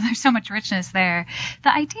up, so there's so much richness there,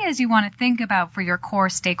 the idea is you want to think about for your core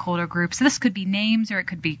stakeholder groups. So this could be names or it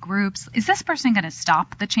could be groups. Is this person going to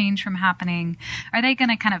stop the change from happening? Are they going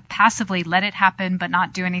to kind of passively let it happen but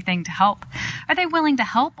not do anything to help? Are they willing to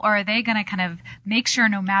help, or are they going to kind of make sure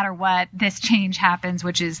no matter what this change happens,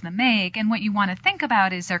 which is the make? And what you want to think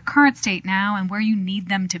about is their current state now and where you need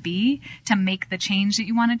them to be to make the change that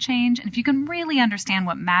you want to change. And if you can really understand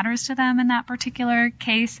what matters to them in that particular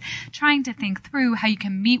case, trying to think through how you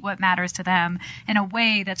can meet what matters to them in a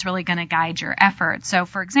way that's really going to guide your effort. So,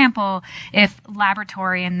 for example, if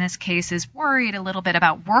laboratory in this case is worried a little bit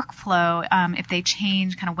about workflow, if they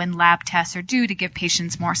change kind of when lab tests are due to give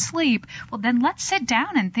patients more sleep, well, then let's sit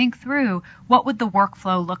down and think through what would the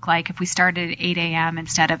workflow look like if we started at 8 a.m.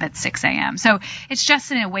 instead of at 6 a.m. So it's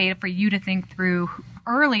just in a way for you to think through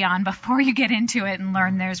early on before you get into it and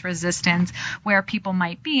learn there's resistance, where people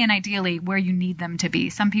might be, and ideally where you need them to be.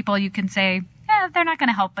 Some people you can say, they're not going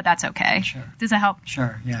to help, but that's okay. Sure. Does that help?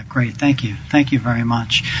 Sure. Yeah, great. Thank you. Thank you very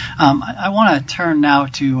much. I want to turn now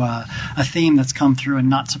to a theme that's come through, and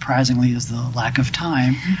not surprisingly is the lack of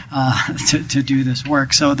time to do this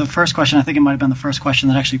work. So the first question, I think it might have been the first question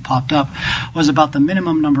that actually popped up, was about the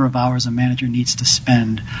minimum number of hours a manager needs to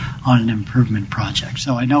spend on an improvement project.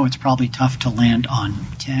 So I know it's probably tough to land on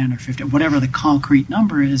 10 or 15, whatever the concrete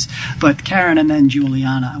number is, but Karen and then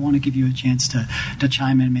Juliana, I want to give you a chance to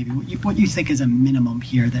chime in maybe what you think is a minimum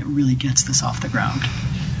here that really gets this off the ground.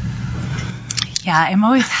 Yeah, I'm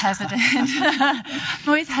always hesitant. I'm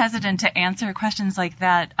always hesitant to answer questions like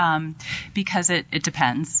that because it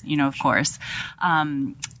depends, of course,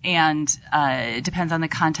 and it depends on the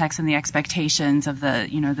context and the expectations of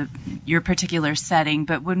your particular setting.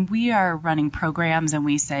 But when we are running programs and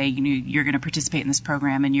we say, you're going to participate in this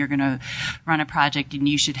program and you're going to run a project and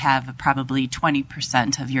you should have probably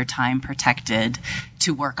 20% of your time protected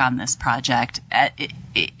to work on this project,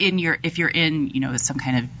 if you're in some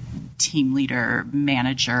kind of team leader,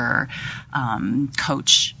 manager,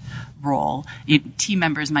 coach role, team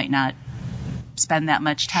members might not spend that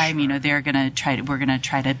much time. We're going to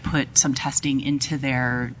try to put some testing into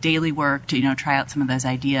their daily work to, try out some of those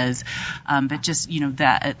ideas. But just,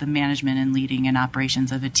 that the management and leading and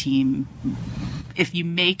operations of a team, if you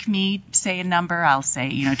make me say a number, I'll say,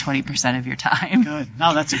 20% of your time. Good.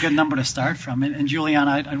 No, that's a good number to start from. And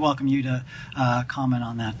Juliana, I'd welcome you to comment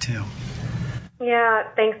on that too. Yeah,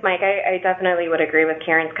 thanks, Mike. I definitely would agree with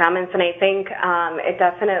Karen's comments, and I think it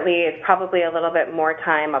definitely is probably a little bit more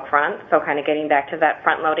time up front, so kind of getting back to that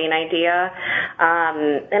front-loading idea.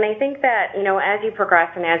 And I think that, as you progress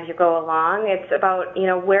and as you go along, it's about,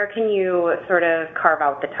 where can you sort of carve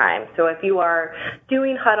out the time? So if you are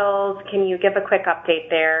doing huddles, can you give a quick update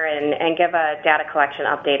there and give a data collection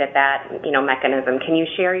update at that, mechanism? Can you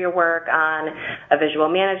share your work on a visual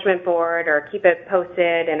management board or keep it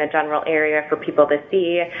posted in a general area for people to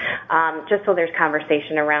see, just so there's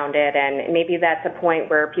conversation around it, and maybe that's a point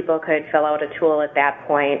where people could fill out a tool at that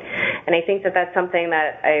point. And I think that that's something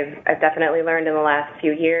that I've definitely learned in the last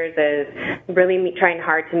few years, is really trying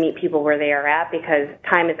hard to meet people where they are at, because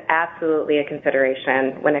time is absolutely a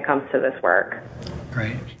consideration when it comes to this work.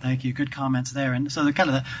 Great, thank you. Good comments there. And so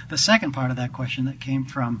the second part of that question that came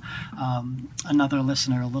from another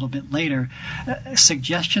listener a little bit later,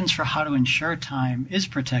 suggestions for how to ensure time is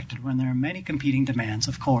protected when there are many competing demands,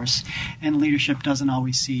 of course, and leadership doesn't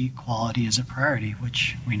always see quality as a priority,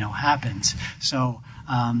 which we know happens. So,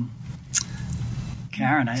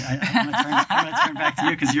 Karen, I'm going to turn back to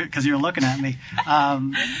you because you're looking at me.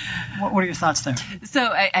 What are your thoughts there?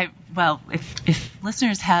 So, if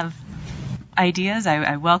listeners have ideas,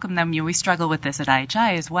 I welcome them. We struggle with this at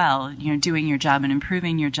IHI as well, doing your job and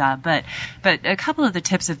improving your job. But a couple of the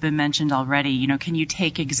tips have been mentioned already. Can you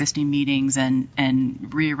take existing meetings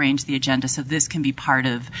and rearrange the agenda so this can be part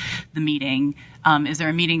of the meeting? Is there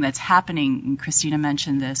a meeting that's happening? And Christina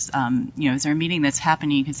mentioned this. Is there a meeting that's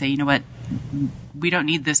happening? You can say, what, we don't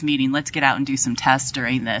need this meeting. Let's get out and do some tests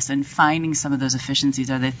during this. And finding some of those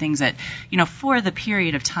efficiencies are the things that, for the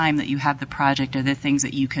period of time that you have the project, are the things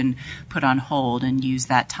that you can put on hold and use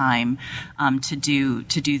that time to do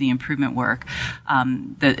the improvement work.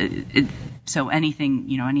 So anything,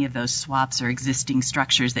 any of those swaps or existing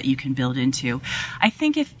structures that you can build into. I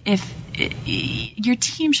think if your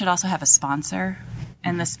team should also have a sponsor.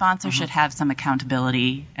 And the sponsor should have some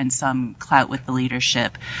accountability and some clout with the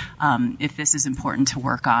leadership. If this is important to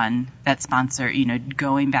work on, that sponsor,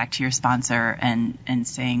 going back to your sponsor and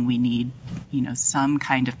saying we need, some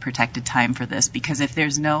kind of protected time for this. Because if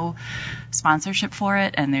there's no sponsorship for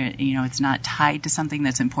it and there, it's not tied to something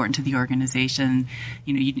that's important to the organization,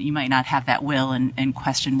 you might not have that will and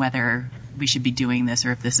question whether we should be doing this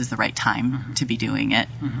or if this is the right time to be doing it.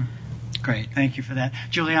 Mm-hmm. Great. Thank you for that.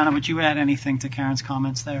 Juliana, would you add anything to Karen's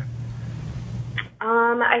comments there?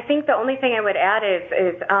 I think the only thing I would add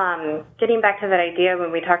is getting back to that idea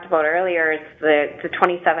when we talked about earlier, is the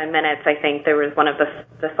 27 minutes. I think there was one of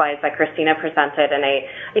the slides that Christina presented, and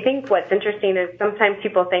I think what's interesting is sometimes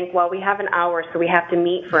people think, well, we have an hour, so we have to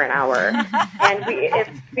meet for an hour. And if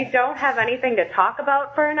we don't have anything to talk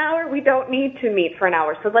about for an hour, we don't need to meet for an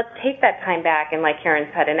hour. So let's take that time back, and like Karen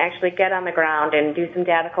said, and actually get on the ground and do some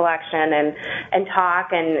data collection and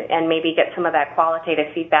talk and maybe get some of that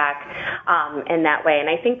qualitative feedback in that way. And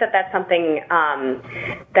I think that that's something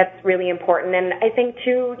that's really important. And I think,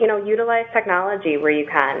 too, utilize technology where you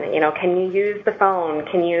can. Can you use the phone?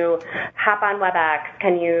 Can you hop on WebEx?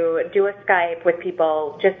 Can you do a Skype with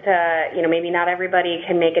people just to, maybe not everybody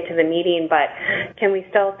can make it to the meeting, but can we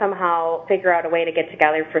still somehow figure out a way to get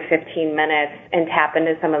together for 15 minutes and tap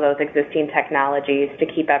into some of those existing technologies to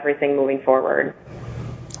keep everything moving forward?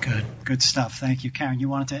 Good stuff. Thank you. Karen, you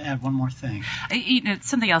wanted to add one more thing.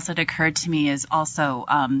 Something else that occurred to me is also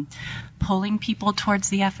pulling people towards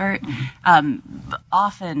the effort.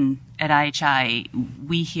 Often at IHI,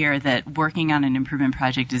 we hear that working on an improvement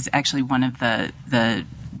project is actually one of the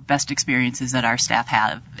best experiences that our staff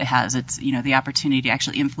has. It's, the opportunity to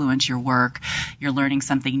actually influence your work. You're learning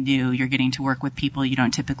something new. You're getting to work with people you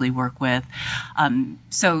don't typically work with.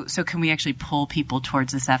 So can we actually pull people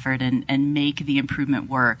towards this effort and make the improvement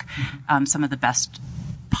work some of the best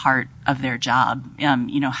part of their job.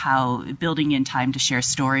 How building in time to share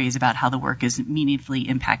stories about how the work is meaningfully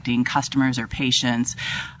impacting customers or patients,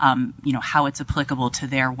 how it's applicable to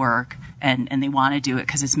their work, and they want to do it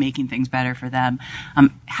because it's making things better for them.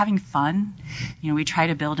 Having fun, we try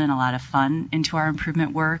to build in a lot of fun into our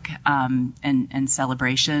improvement work, and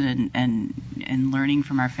celebration and learning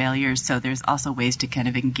from our failures. So there's also ways to kind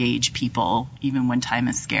of engage people even when time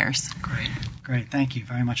is scarce. Great. Thank you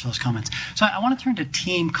very much for those comments. So I want to turn to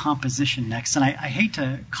team composition next. And I hate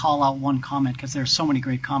to call out one comment because there are so many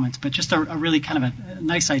great comments, but just a really kind of a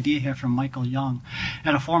nice idea here from Michael Young.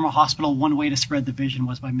 At a former hospital, one way to spread the vision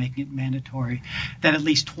was by making it mandatory that at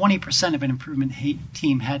least 20% of an improvement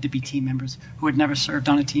team had to be team members who had never served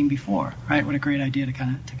on a team before. Right? What a great idea to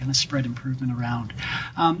kind of spread improvement around.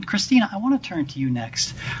 Christina, I want to turn to you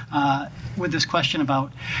next with this question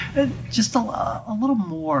about just a little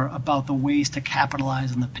more about the ways to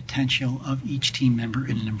capitalize on the potential of each team member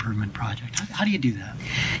in an improvement project. How do you do that?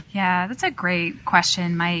 Yeah, that's a great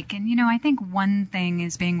question, Mike. And, I think one thing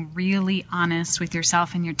is being really honest with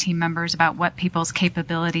yourself and your team members about what people's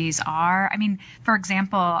capabilities are. I mean, for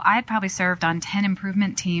example, I had probably served on 10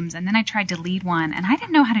 improvement teams, and then I tried to lead one, and I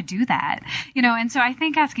didn't know how to do that. And so I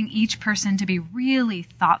think asking each person to be really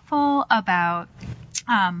thoughtful about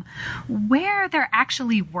where they're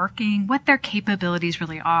actually working, what their capabilities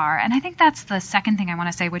really are. And I think that's the second thing I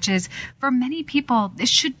want to say, which is for many people, this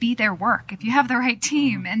should be their work if you have the right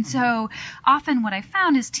team. And so often what I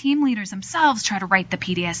found is team leaders themselves try to write the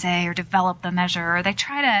PDSA or develop the measure, or they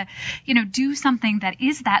try to, do something that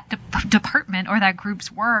is that department or that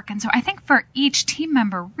group's work. And so I think for each team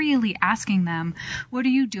member, really asking them, what are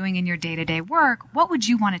you doing in your day-to-day work? What would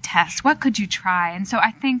you want to test? What could you try? And so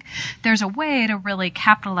I think there's a way to really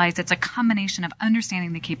capitalize. It's a combination of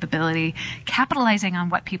understanding the capability, capitalizing on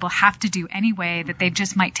what people have to do anyway, that they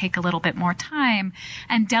just might take a little bit more time,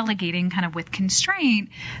 and delegating kind of with constraint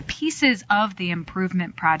pieces of the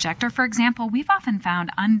improvement project. Or for example, we've often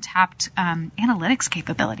found untapped analytics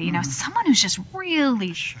capability, someone who's just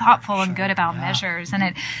really thoughtful and good about measures. And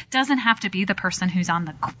it doesn't have to be the person who's on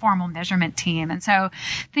the formal measurement team. And so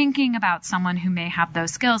thinking about someone who may have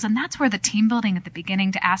those skills, and that's where the team building at the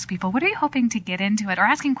beginning to ask people, what are you hoping to get into it? Or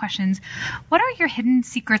asking questions, what are your hidden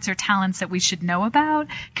secrets or talents that we should know about,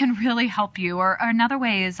 can really help you. Or another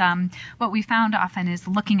way is what we found often is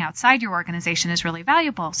looking outside your organization is really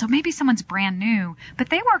valuable. So maybe someone's brand new, but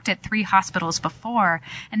they worked at 3 hospitals before,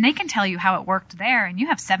 and they can tell you how it worked there, and you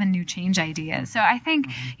have 7 new change ideas. So I think,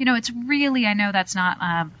 it's really, I know that's not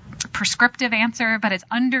a prescriptive answer, but it's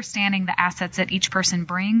understanding the assets that each person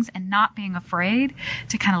brings and not being afraid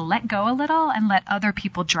to kind of let go a little and let other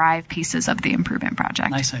people drive pieces of the improvement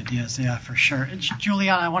project. Nice ideas, yeah, for sure.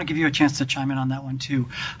 Juliana, I want to give you a chance to chime in on that one too.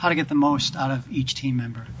 How to get the most out of each team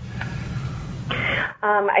member.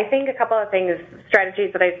 I think a couple of things,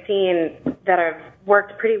 strategies that I've seen that have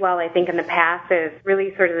worked pretty well, I think, in the past is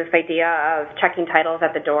really sort of this idea of checking titles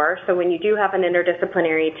at the door. So when you do have an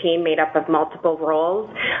interdisciplinary team made up of multiple roles,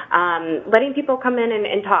 letting people come in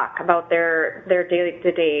and talk about their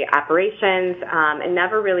day-to-day operations. It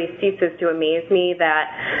never really ceases to amaze me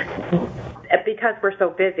that because we're so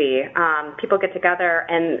busy, people get together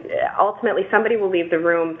and ultimately somebody will leave the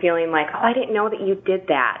room feeling like, I didn't know that you did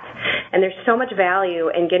that. And there's so much value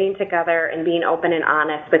in getting together and being open and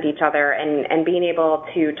honest with each other and being able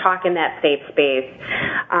to talk in that safe space.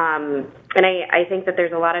 And I think that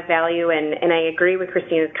there's a lot of value, and I agree with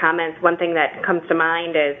Christina's comments. One thing that comes to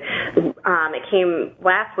mind is it came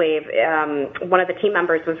last wave, one of the team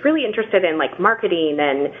members was really interested in like marketing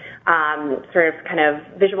and sort of kind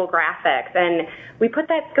of visual graphics, and we put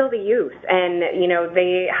that skill to use. And,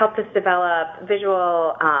 they helped us develop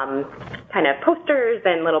visual kind of posters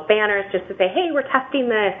and little banners just to say, hey, we're testing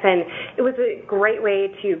this. And it was a great way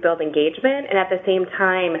to build engagement and at the same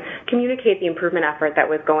time communicate the improvement effort that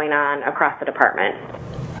was going on across the department.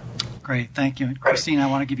 Great, thank you. Christina, I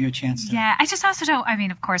want to give you a chance to... Yeah, I just also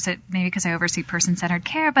don't, of course, maybe because I oversee person-centered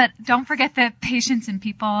care, but don't forget that patients and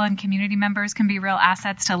people and community members can be real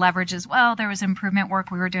assets to leverage as well. There was improvement work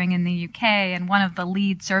we were doing in the UK, and one of the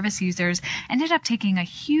lead service users ended up taking a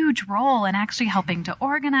huge role in actually helping to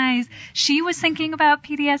organize. She was thinking about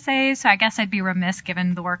PDSA, so I guess I'd be remiss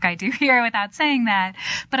given the work I do here without saying that.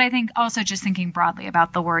 But I think also just thinking broadly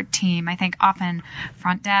about the word team. I think often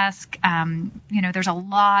front desk, there's a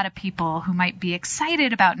lot of people who might be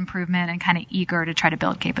excited about improvement and kind of eager to try to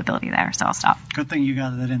build capability there. So I'll stop. Good thing you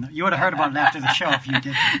got that in there. You would have heard about it after the show if you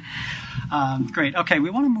didn't. Great. Okay, we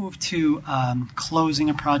want to move to closing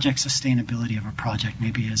a project, sustainability of a project,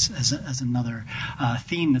 maybe as another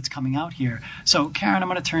theme that's coming out here. So, Karen, I'm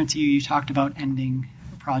going to turn to you. You talked about ending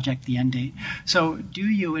project, the end date. So do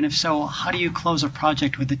you, and if so, how do you close a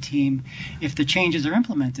project with the team if the changes are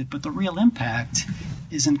implemented, but the real impact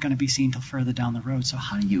isn't going to be seen till further down the road? So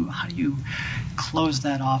how do you close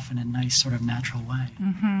that off in a nice sort of natural way?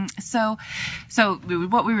 Mm-hmm. So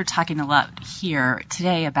what we were talking a lot here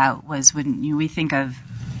today about was when we think of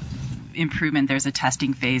improvement, there's a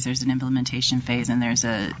testing phase, there's an implementation phase, and there's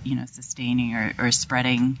a sustaining or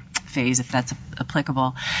spreading phase, if that's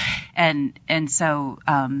applicable. And so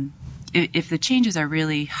if the changes are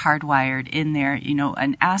really hardwired in there,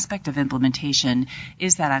 an aspect of implementation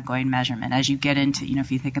is that ongoing measurement. As you get into,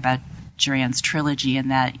 if you think about Juran's trilogy,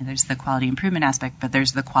 and that there's the quality improvement aspect, but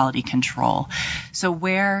there's the quality control. So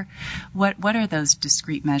what are those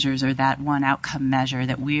discrete measures, or that one outcome measure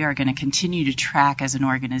that we are going to continue to track as an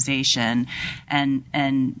organization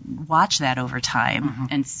and watch that over time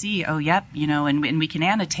and see, and we can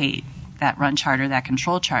annotate that run chart or that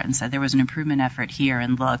control chart and said there was an improvement effort here,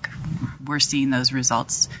 and look, we're seeing those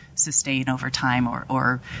results sustain over time,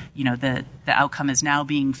 or the outcome is now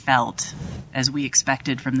being felt as we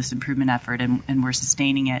expected from this improvement effort, and we're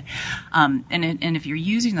sustaining it. And if you're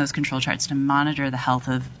using those control charts to monitor the health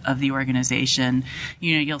of the organization,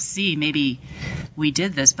 you'll see maybe we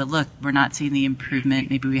did this, but look, we're not seeing the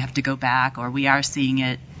improvement. Maybe we have to go back, or we are seeing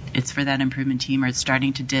it. It's for that improvement team, or it's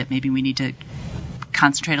starting to dip. Maybe we need to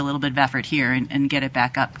concentrate a little bit of effort here and get it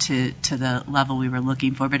back up to the level we were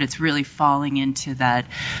looking for. But it's really falling into that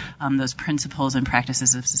those principles and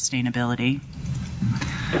practices of sustainability.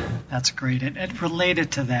 That's great. And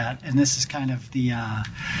related to that, and this is kind of the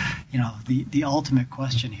ultimate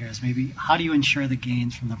question here, is maybe how do you ensure the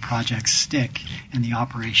gains from the project stick in the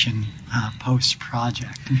operation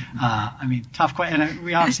post-project? Tough question. And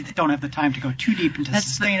we obviously don't have the time to go too deep into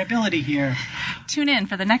sustainability here. Tune in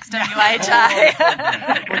for the next WIHI.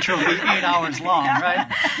 Which will be 8 hours long, right?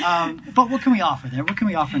 But what can we offer there? What can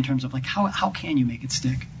we offer in terms of how can you make it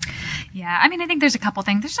stick? Yeah, I think there's a couple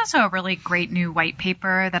things. There's also a really great new white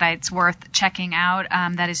paper that it's worth checking out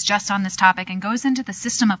that is just on this topic and goes into the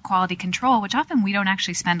system of quality control, which often we don't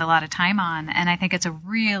actually spend a lot of time on. And I think it's a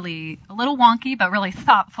little wonky, but really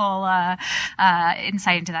thoughtful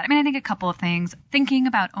insight into that. I think a couple of things. Thinking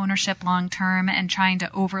about ownership long term and trying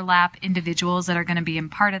to overlap individuals that are going to be in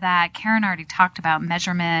part of that. Karen already talked about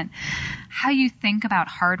measurement. How you think about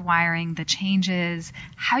hardwiring the changes,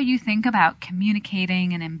 how you think about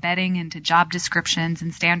communicating and embedding into job descriptions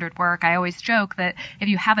and standard work. I always joke that if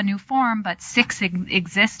you have a new form but 6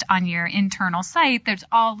 exist on your internal site, there's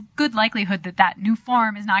all good likelihood that new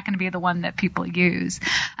form is not going to be the one that people use.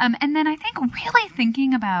 And then I think really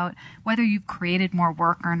thinking about whether you've created more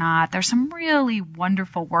work or not. There's some really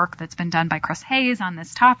wonderful work that's been done by Chris Hayes on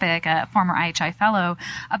this topic, a former IHI fellow,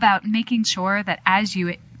 about making sure that as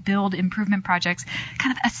you build improvement projects,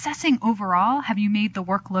 kind of assessing overall, have you made the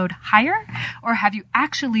workload higher or have you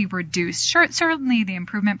actually reduced? Certainly the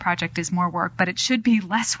improvement project is more work, but it should be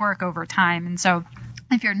less work over time. And so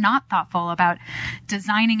if you're not thoughtful about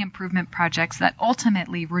designing improvement projects that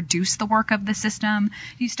ultimately reduce the work of the system,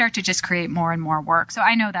 you start to just create more and more work. So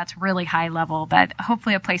I know that's really high level, but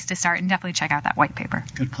hopefully a place to start, and definitely check out that white paper.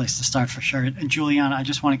 Good place to start for sure. And Juliana, I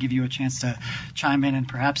just want to give you a chance to chime in and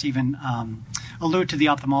perhaps even allude to the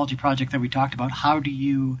ophthalmology project that we talked about. How do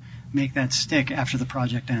you make that stick after the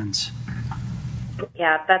project ends?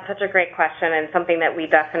 Yeah, that's such a great question, and something that we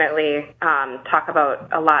definitely talk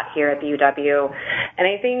about a lot here at the UW. And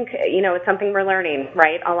I think, it's something we're learning,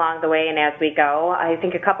 right, along the way and as we go. I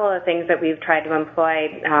think a couple of things that we've tried to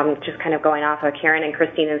employ, just kind of going off of Karen and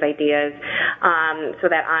Christina's ideas, so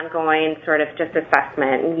that ongoing sort of just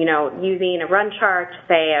assessment, using a run chart to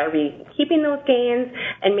say, are we keeping those gains?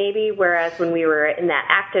 And maybe whereas when we were in that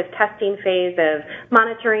active testing phase of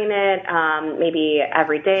monitoring it, maybe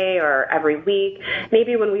every day or every week,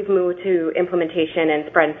 maybe when we've moved to implementation and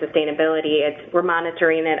spread and sustainability, we're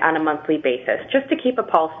monitoring it on a monthly basis, just to keep a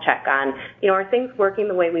pulse check on, are things working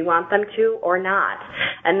the way we want them to or not?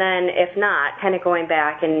 And then if not, kind of going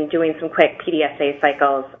back and doing some quick PDSA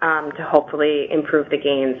cycles to hopefully improve the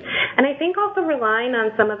gains. And I think also relying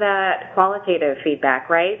on some of that qualitative feedback,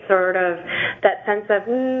 right? Sort of that sense of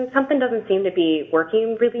something doesn't seem to be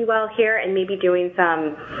working really well here, and maybe doing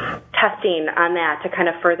some testing on that to kind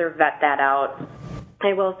of further vet that out.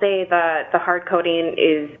 I will say the hard coding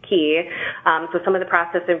is key. So some of the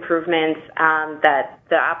process improvements that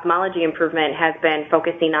the ophthalmology improvement has been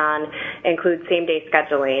focusing on include same-day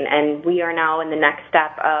scheduling, and we are now in the next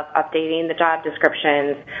step of updating the job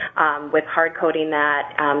descriptions with hard coding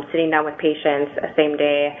that, sitting down with patients same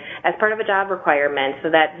day as part of a job requirement, so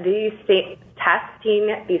that these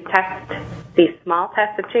these small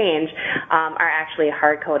tests of change are actually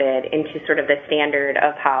hard-coded into sort of the standard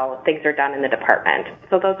of how things are done in the department.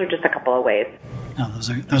 So those are just a couple of ways. No,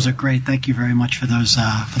 those are great. Thank you very much for those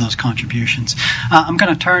contributions. I'm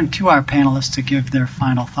going to turn to our panelists to give their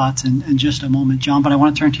final thoughts in just a moment, John, but I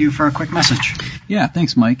want to turn to you for a quick message. Yeah,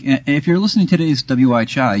 thanks, Mike. If you're listening to today's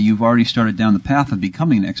WIHI, you've already started down the path of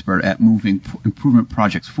becoming an expert at moving improvement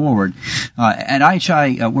projects forward. At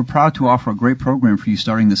IHI, we're proud to offer a great program for you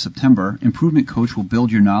starting this September. Improvement Coach will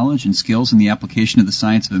build your knowledge and skills in the application of the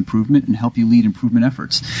science of improvement and help you lead improvement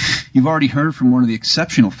efforts. You've already heard from one of the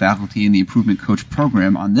exceptional faculty in the Improvement Coach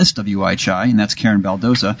program on this WIHI, and that's Karen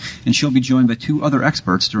Baldoza, and she'll be joined by two other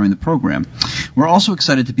experts during the program. We're also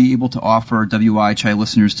excited to be able to offer WIHI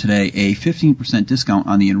listeners today a 15% discount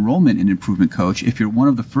on the enrollment in Improvement Coach if you're one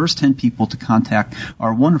of the first 10 people to contact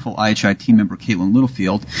our wonderful IHI team member, Caitlin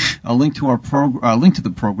Littlefield. A link to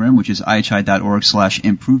the program, which is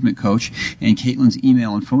ihi.org/Improvement Coach, and Caitlin's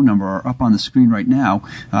email and phone number are up on the screen right now.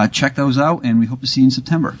 Check those out, and we hope to see you in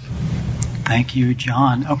September. Thank you,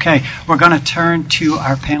 John. Okay, we're going to turn to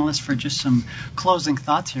our panelists for just some closing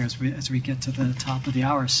thoughts here as we get to the top of the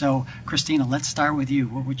hour. So, Christina, let's start with you.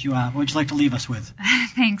 What would you like to leave us with?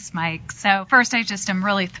 Thanks, Mike. So first, I just am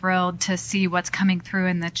really thrilled to see what's coming through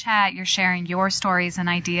in the chat. You're sharing your stories and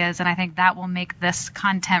ideas, and I think that will make this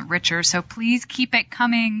content richer. So please keep it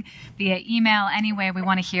coming via email. Anyway, we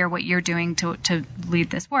want to hear what you're doing to lead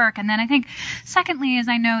this work. And then I think, secondly, is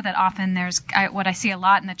I know that often what I see a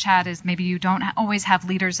lot in the chat is maybe you don't always have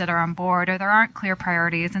leaders that are on board, or there aren't clear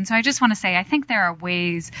priorities. And so I just want to say I think there are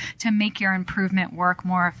ways to make your improvement work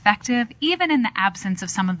more effective, even in the absence of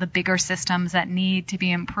some of the bigger systems that need to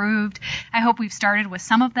be improved. I hope we've started with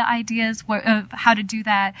some of the ideas of how to do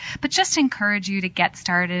that, but just encourage you to get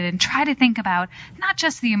started and try to think about not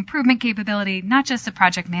just the improvement capability, not just the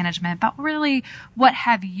project management, but really what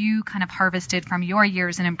have you kind of harvested from your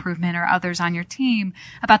years in improvement or others on your team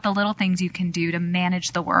about the little things you can do to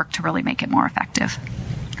manage the work to really make it more effective.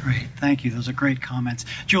 Great. Thank you. Those are great comments.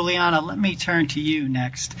 Juliana, let me turn to you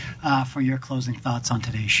next for your closing thoughts on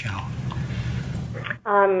today's show.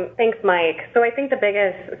 Thanks, Mike. So I think the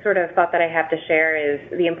biggest sort of thought that I have to share is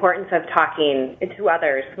the importance of talking to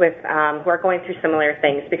others with who are going through similar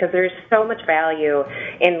things, because there's so much value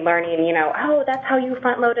in learning, oh, that's how you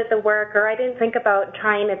front-loaded the work, or I didn't think about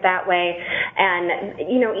trying it that way. And,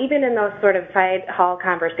 even in those sort of side hall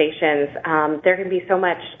conversations, there can be so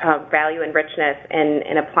much value and richness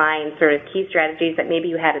in applying sort of key strategies that maybe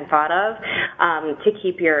you hadn't thought of to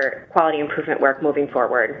keep your quality improvement work moving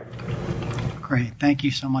forward. Great. Thank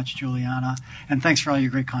you so much, Juliana. And thanks for all your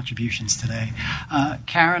great contributions today.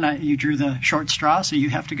 Karen, you drew the short straw, so you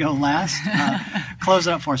have to go last. Close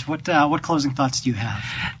it up for us. What closing thoughts do you have?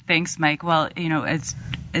 Thanks, Mike. Well,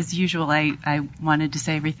 as usual, I wanted to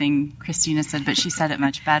say everything Christina said, but she said it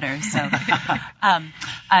much better. So,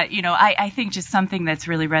 I think just something that's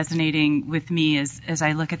really resonating with me as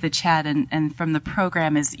I look at the chat and from the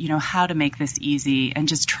program is, how to make this easy and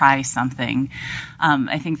just try something.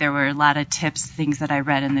 I think there were a lot of tips, things that I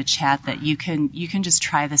read in the chat that you can just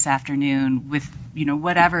try this afternoon with,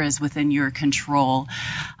 whatever is within your control,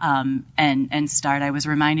 and start. I was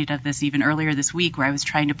reminded of this even earlier this week where I was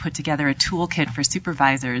trying to put together a toolkit for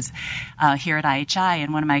supervisors here at IHI,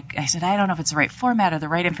 and I said, I don't know if it's the right format or the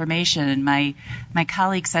right information, and my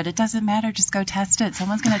colleague said, it doesn't matter, just go test it.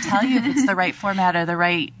 Someone's going to tell you if it's the right format or the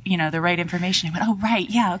right information. I went, oh, right,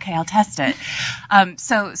 yeah, okay, I'll test it.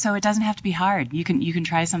 So it doesn't have to be hard. You can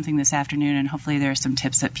try something this afternoon, and hopefully there are some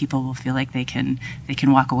tips that people will feel like they can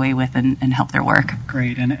walk away with and help their work.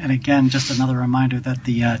 Great, and again, just another reminder that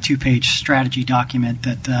the 2-page strategy document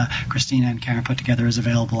that Christina and Karen put together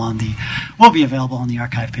will be available on the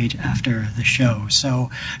archive page after the show. So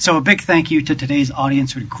a big thank you to today's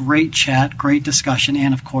audience for a great chat, great discussion,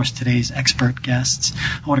 and of course today's expert guests.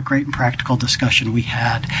 What a great and practical discussion we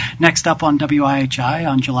had. Next up on WIHI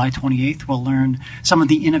on July 28th, we'll learn some of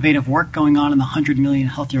the innovative work going on in the 100 Million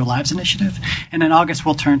Healthier Lives Initiative, and in August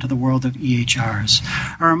we'll turn to the world of EHRs.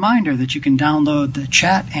 A reminder that you can download the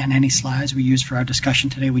chat and any slides we used for our discussion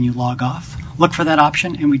today when you log off. Look for that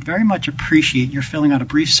option, and we'd very much appreciate your filling out a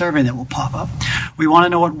brief survey that will pop up. We want to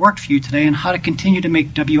know what worked for you today and how to continue to make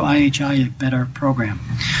WIHI a better program.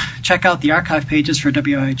 Check out the archive pages for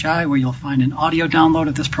WIHI, where you'll find an audio download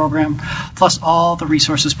of this program, plus all the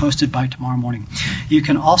resources posted by tomorrow morning. You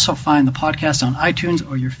can also find the podcast on iTunes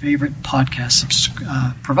or your favorite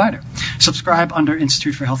podcast provider. Subscribe under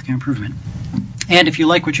Institute for Healthcare Improvement. And if you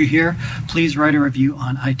like what you hear, please write a review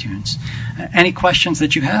on iTunes. Any questions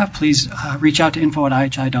that you have, please reach out to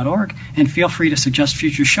info@ihi.org, and feel free to suggest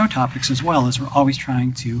future show topics as well, as we're always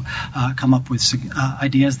trying to come up with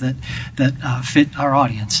ideas that fit our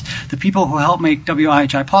audience. The people who help make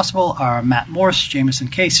WIHI possible are Matt Morse, Jameson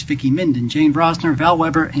Case, Vicki Minden, Jane Brosner, Val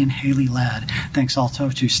Weber, and Haley Ladd. Thanks also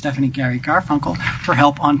to Stephanie Gary Garfunkel for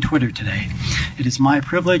help on Twitter today. It is my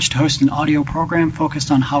privilege to host an audio program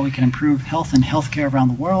focused on how we can improve health and healthcare around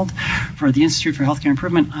the world. For the Institute for Healthcare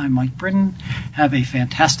Improvement, I'm Mike Britton. Have a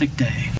fantastic day.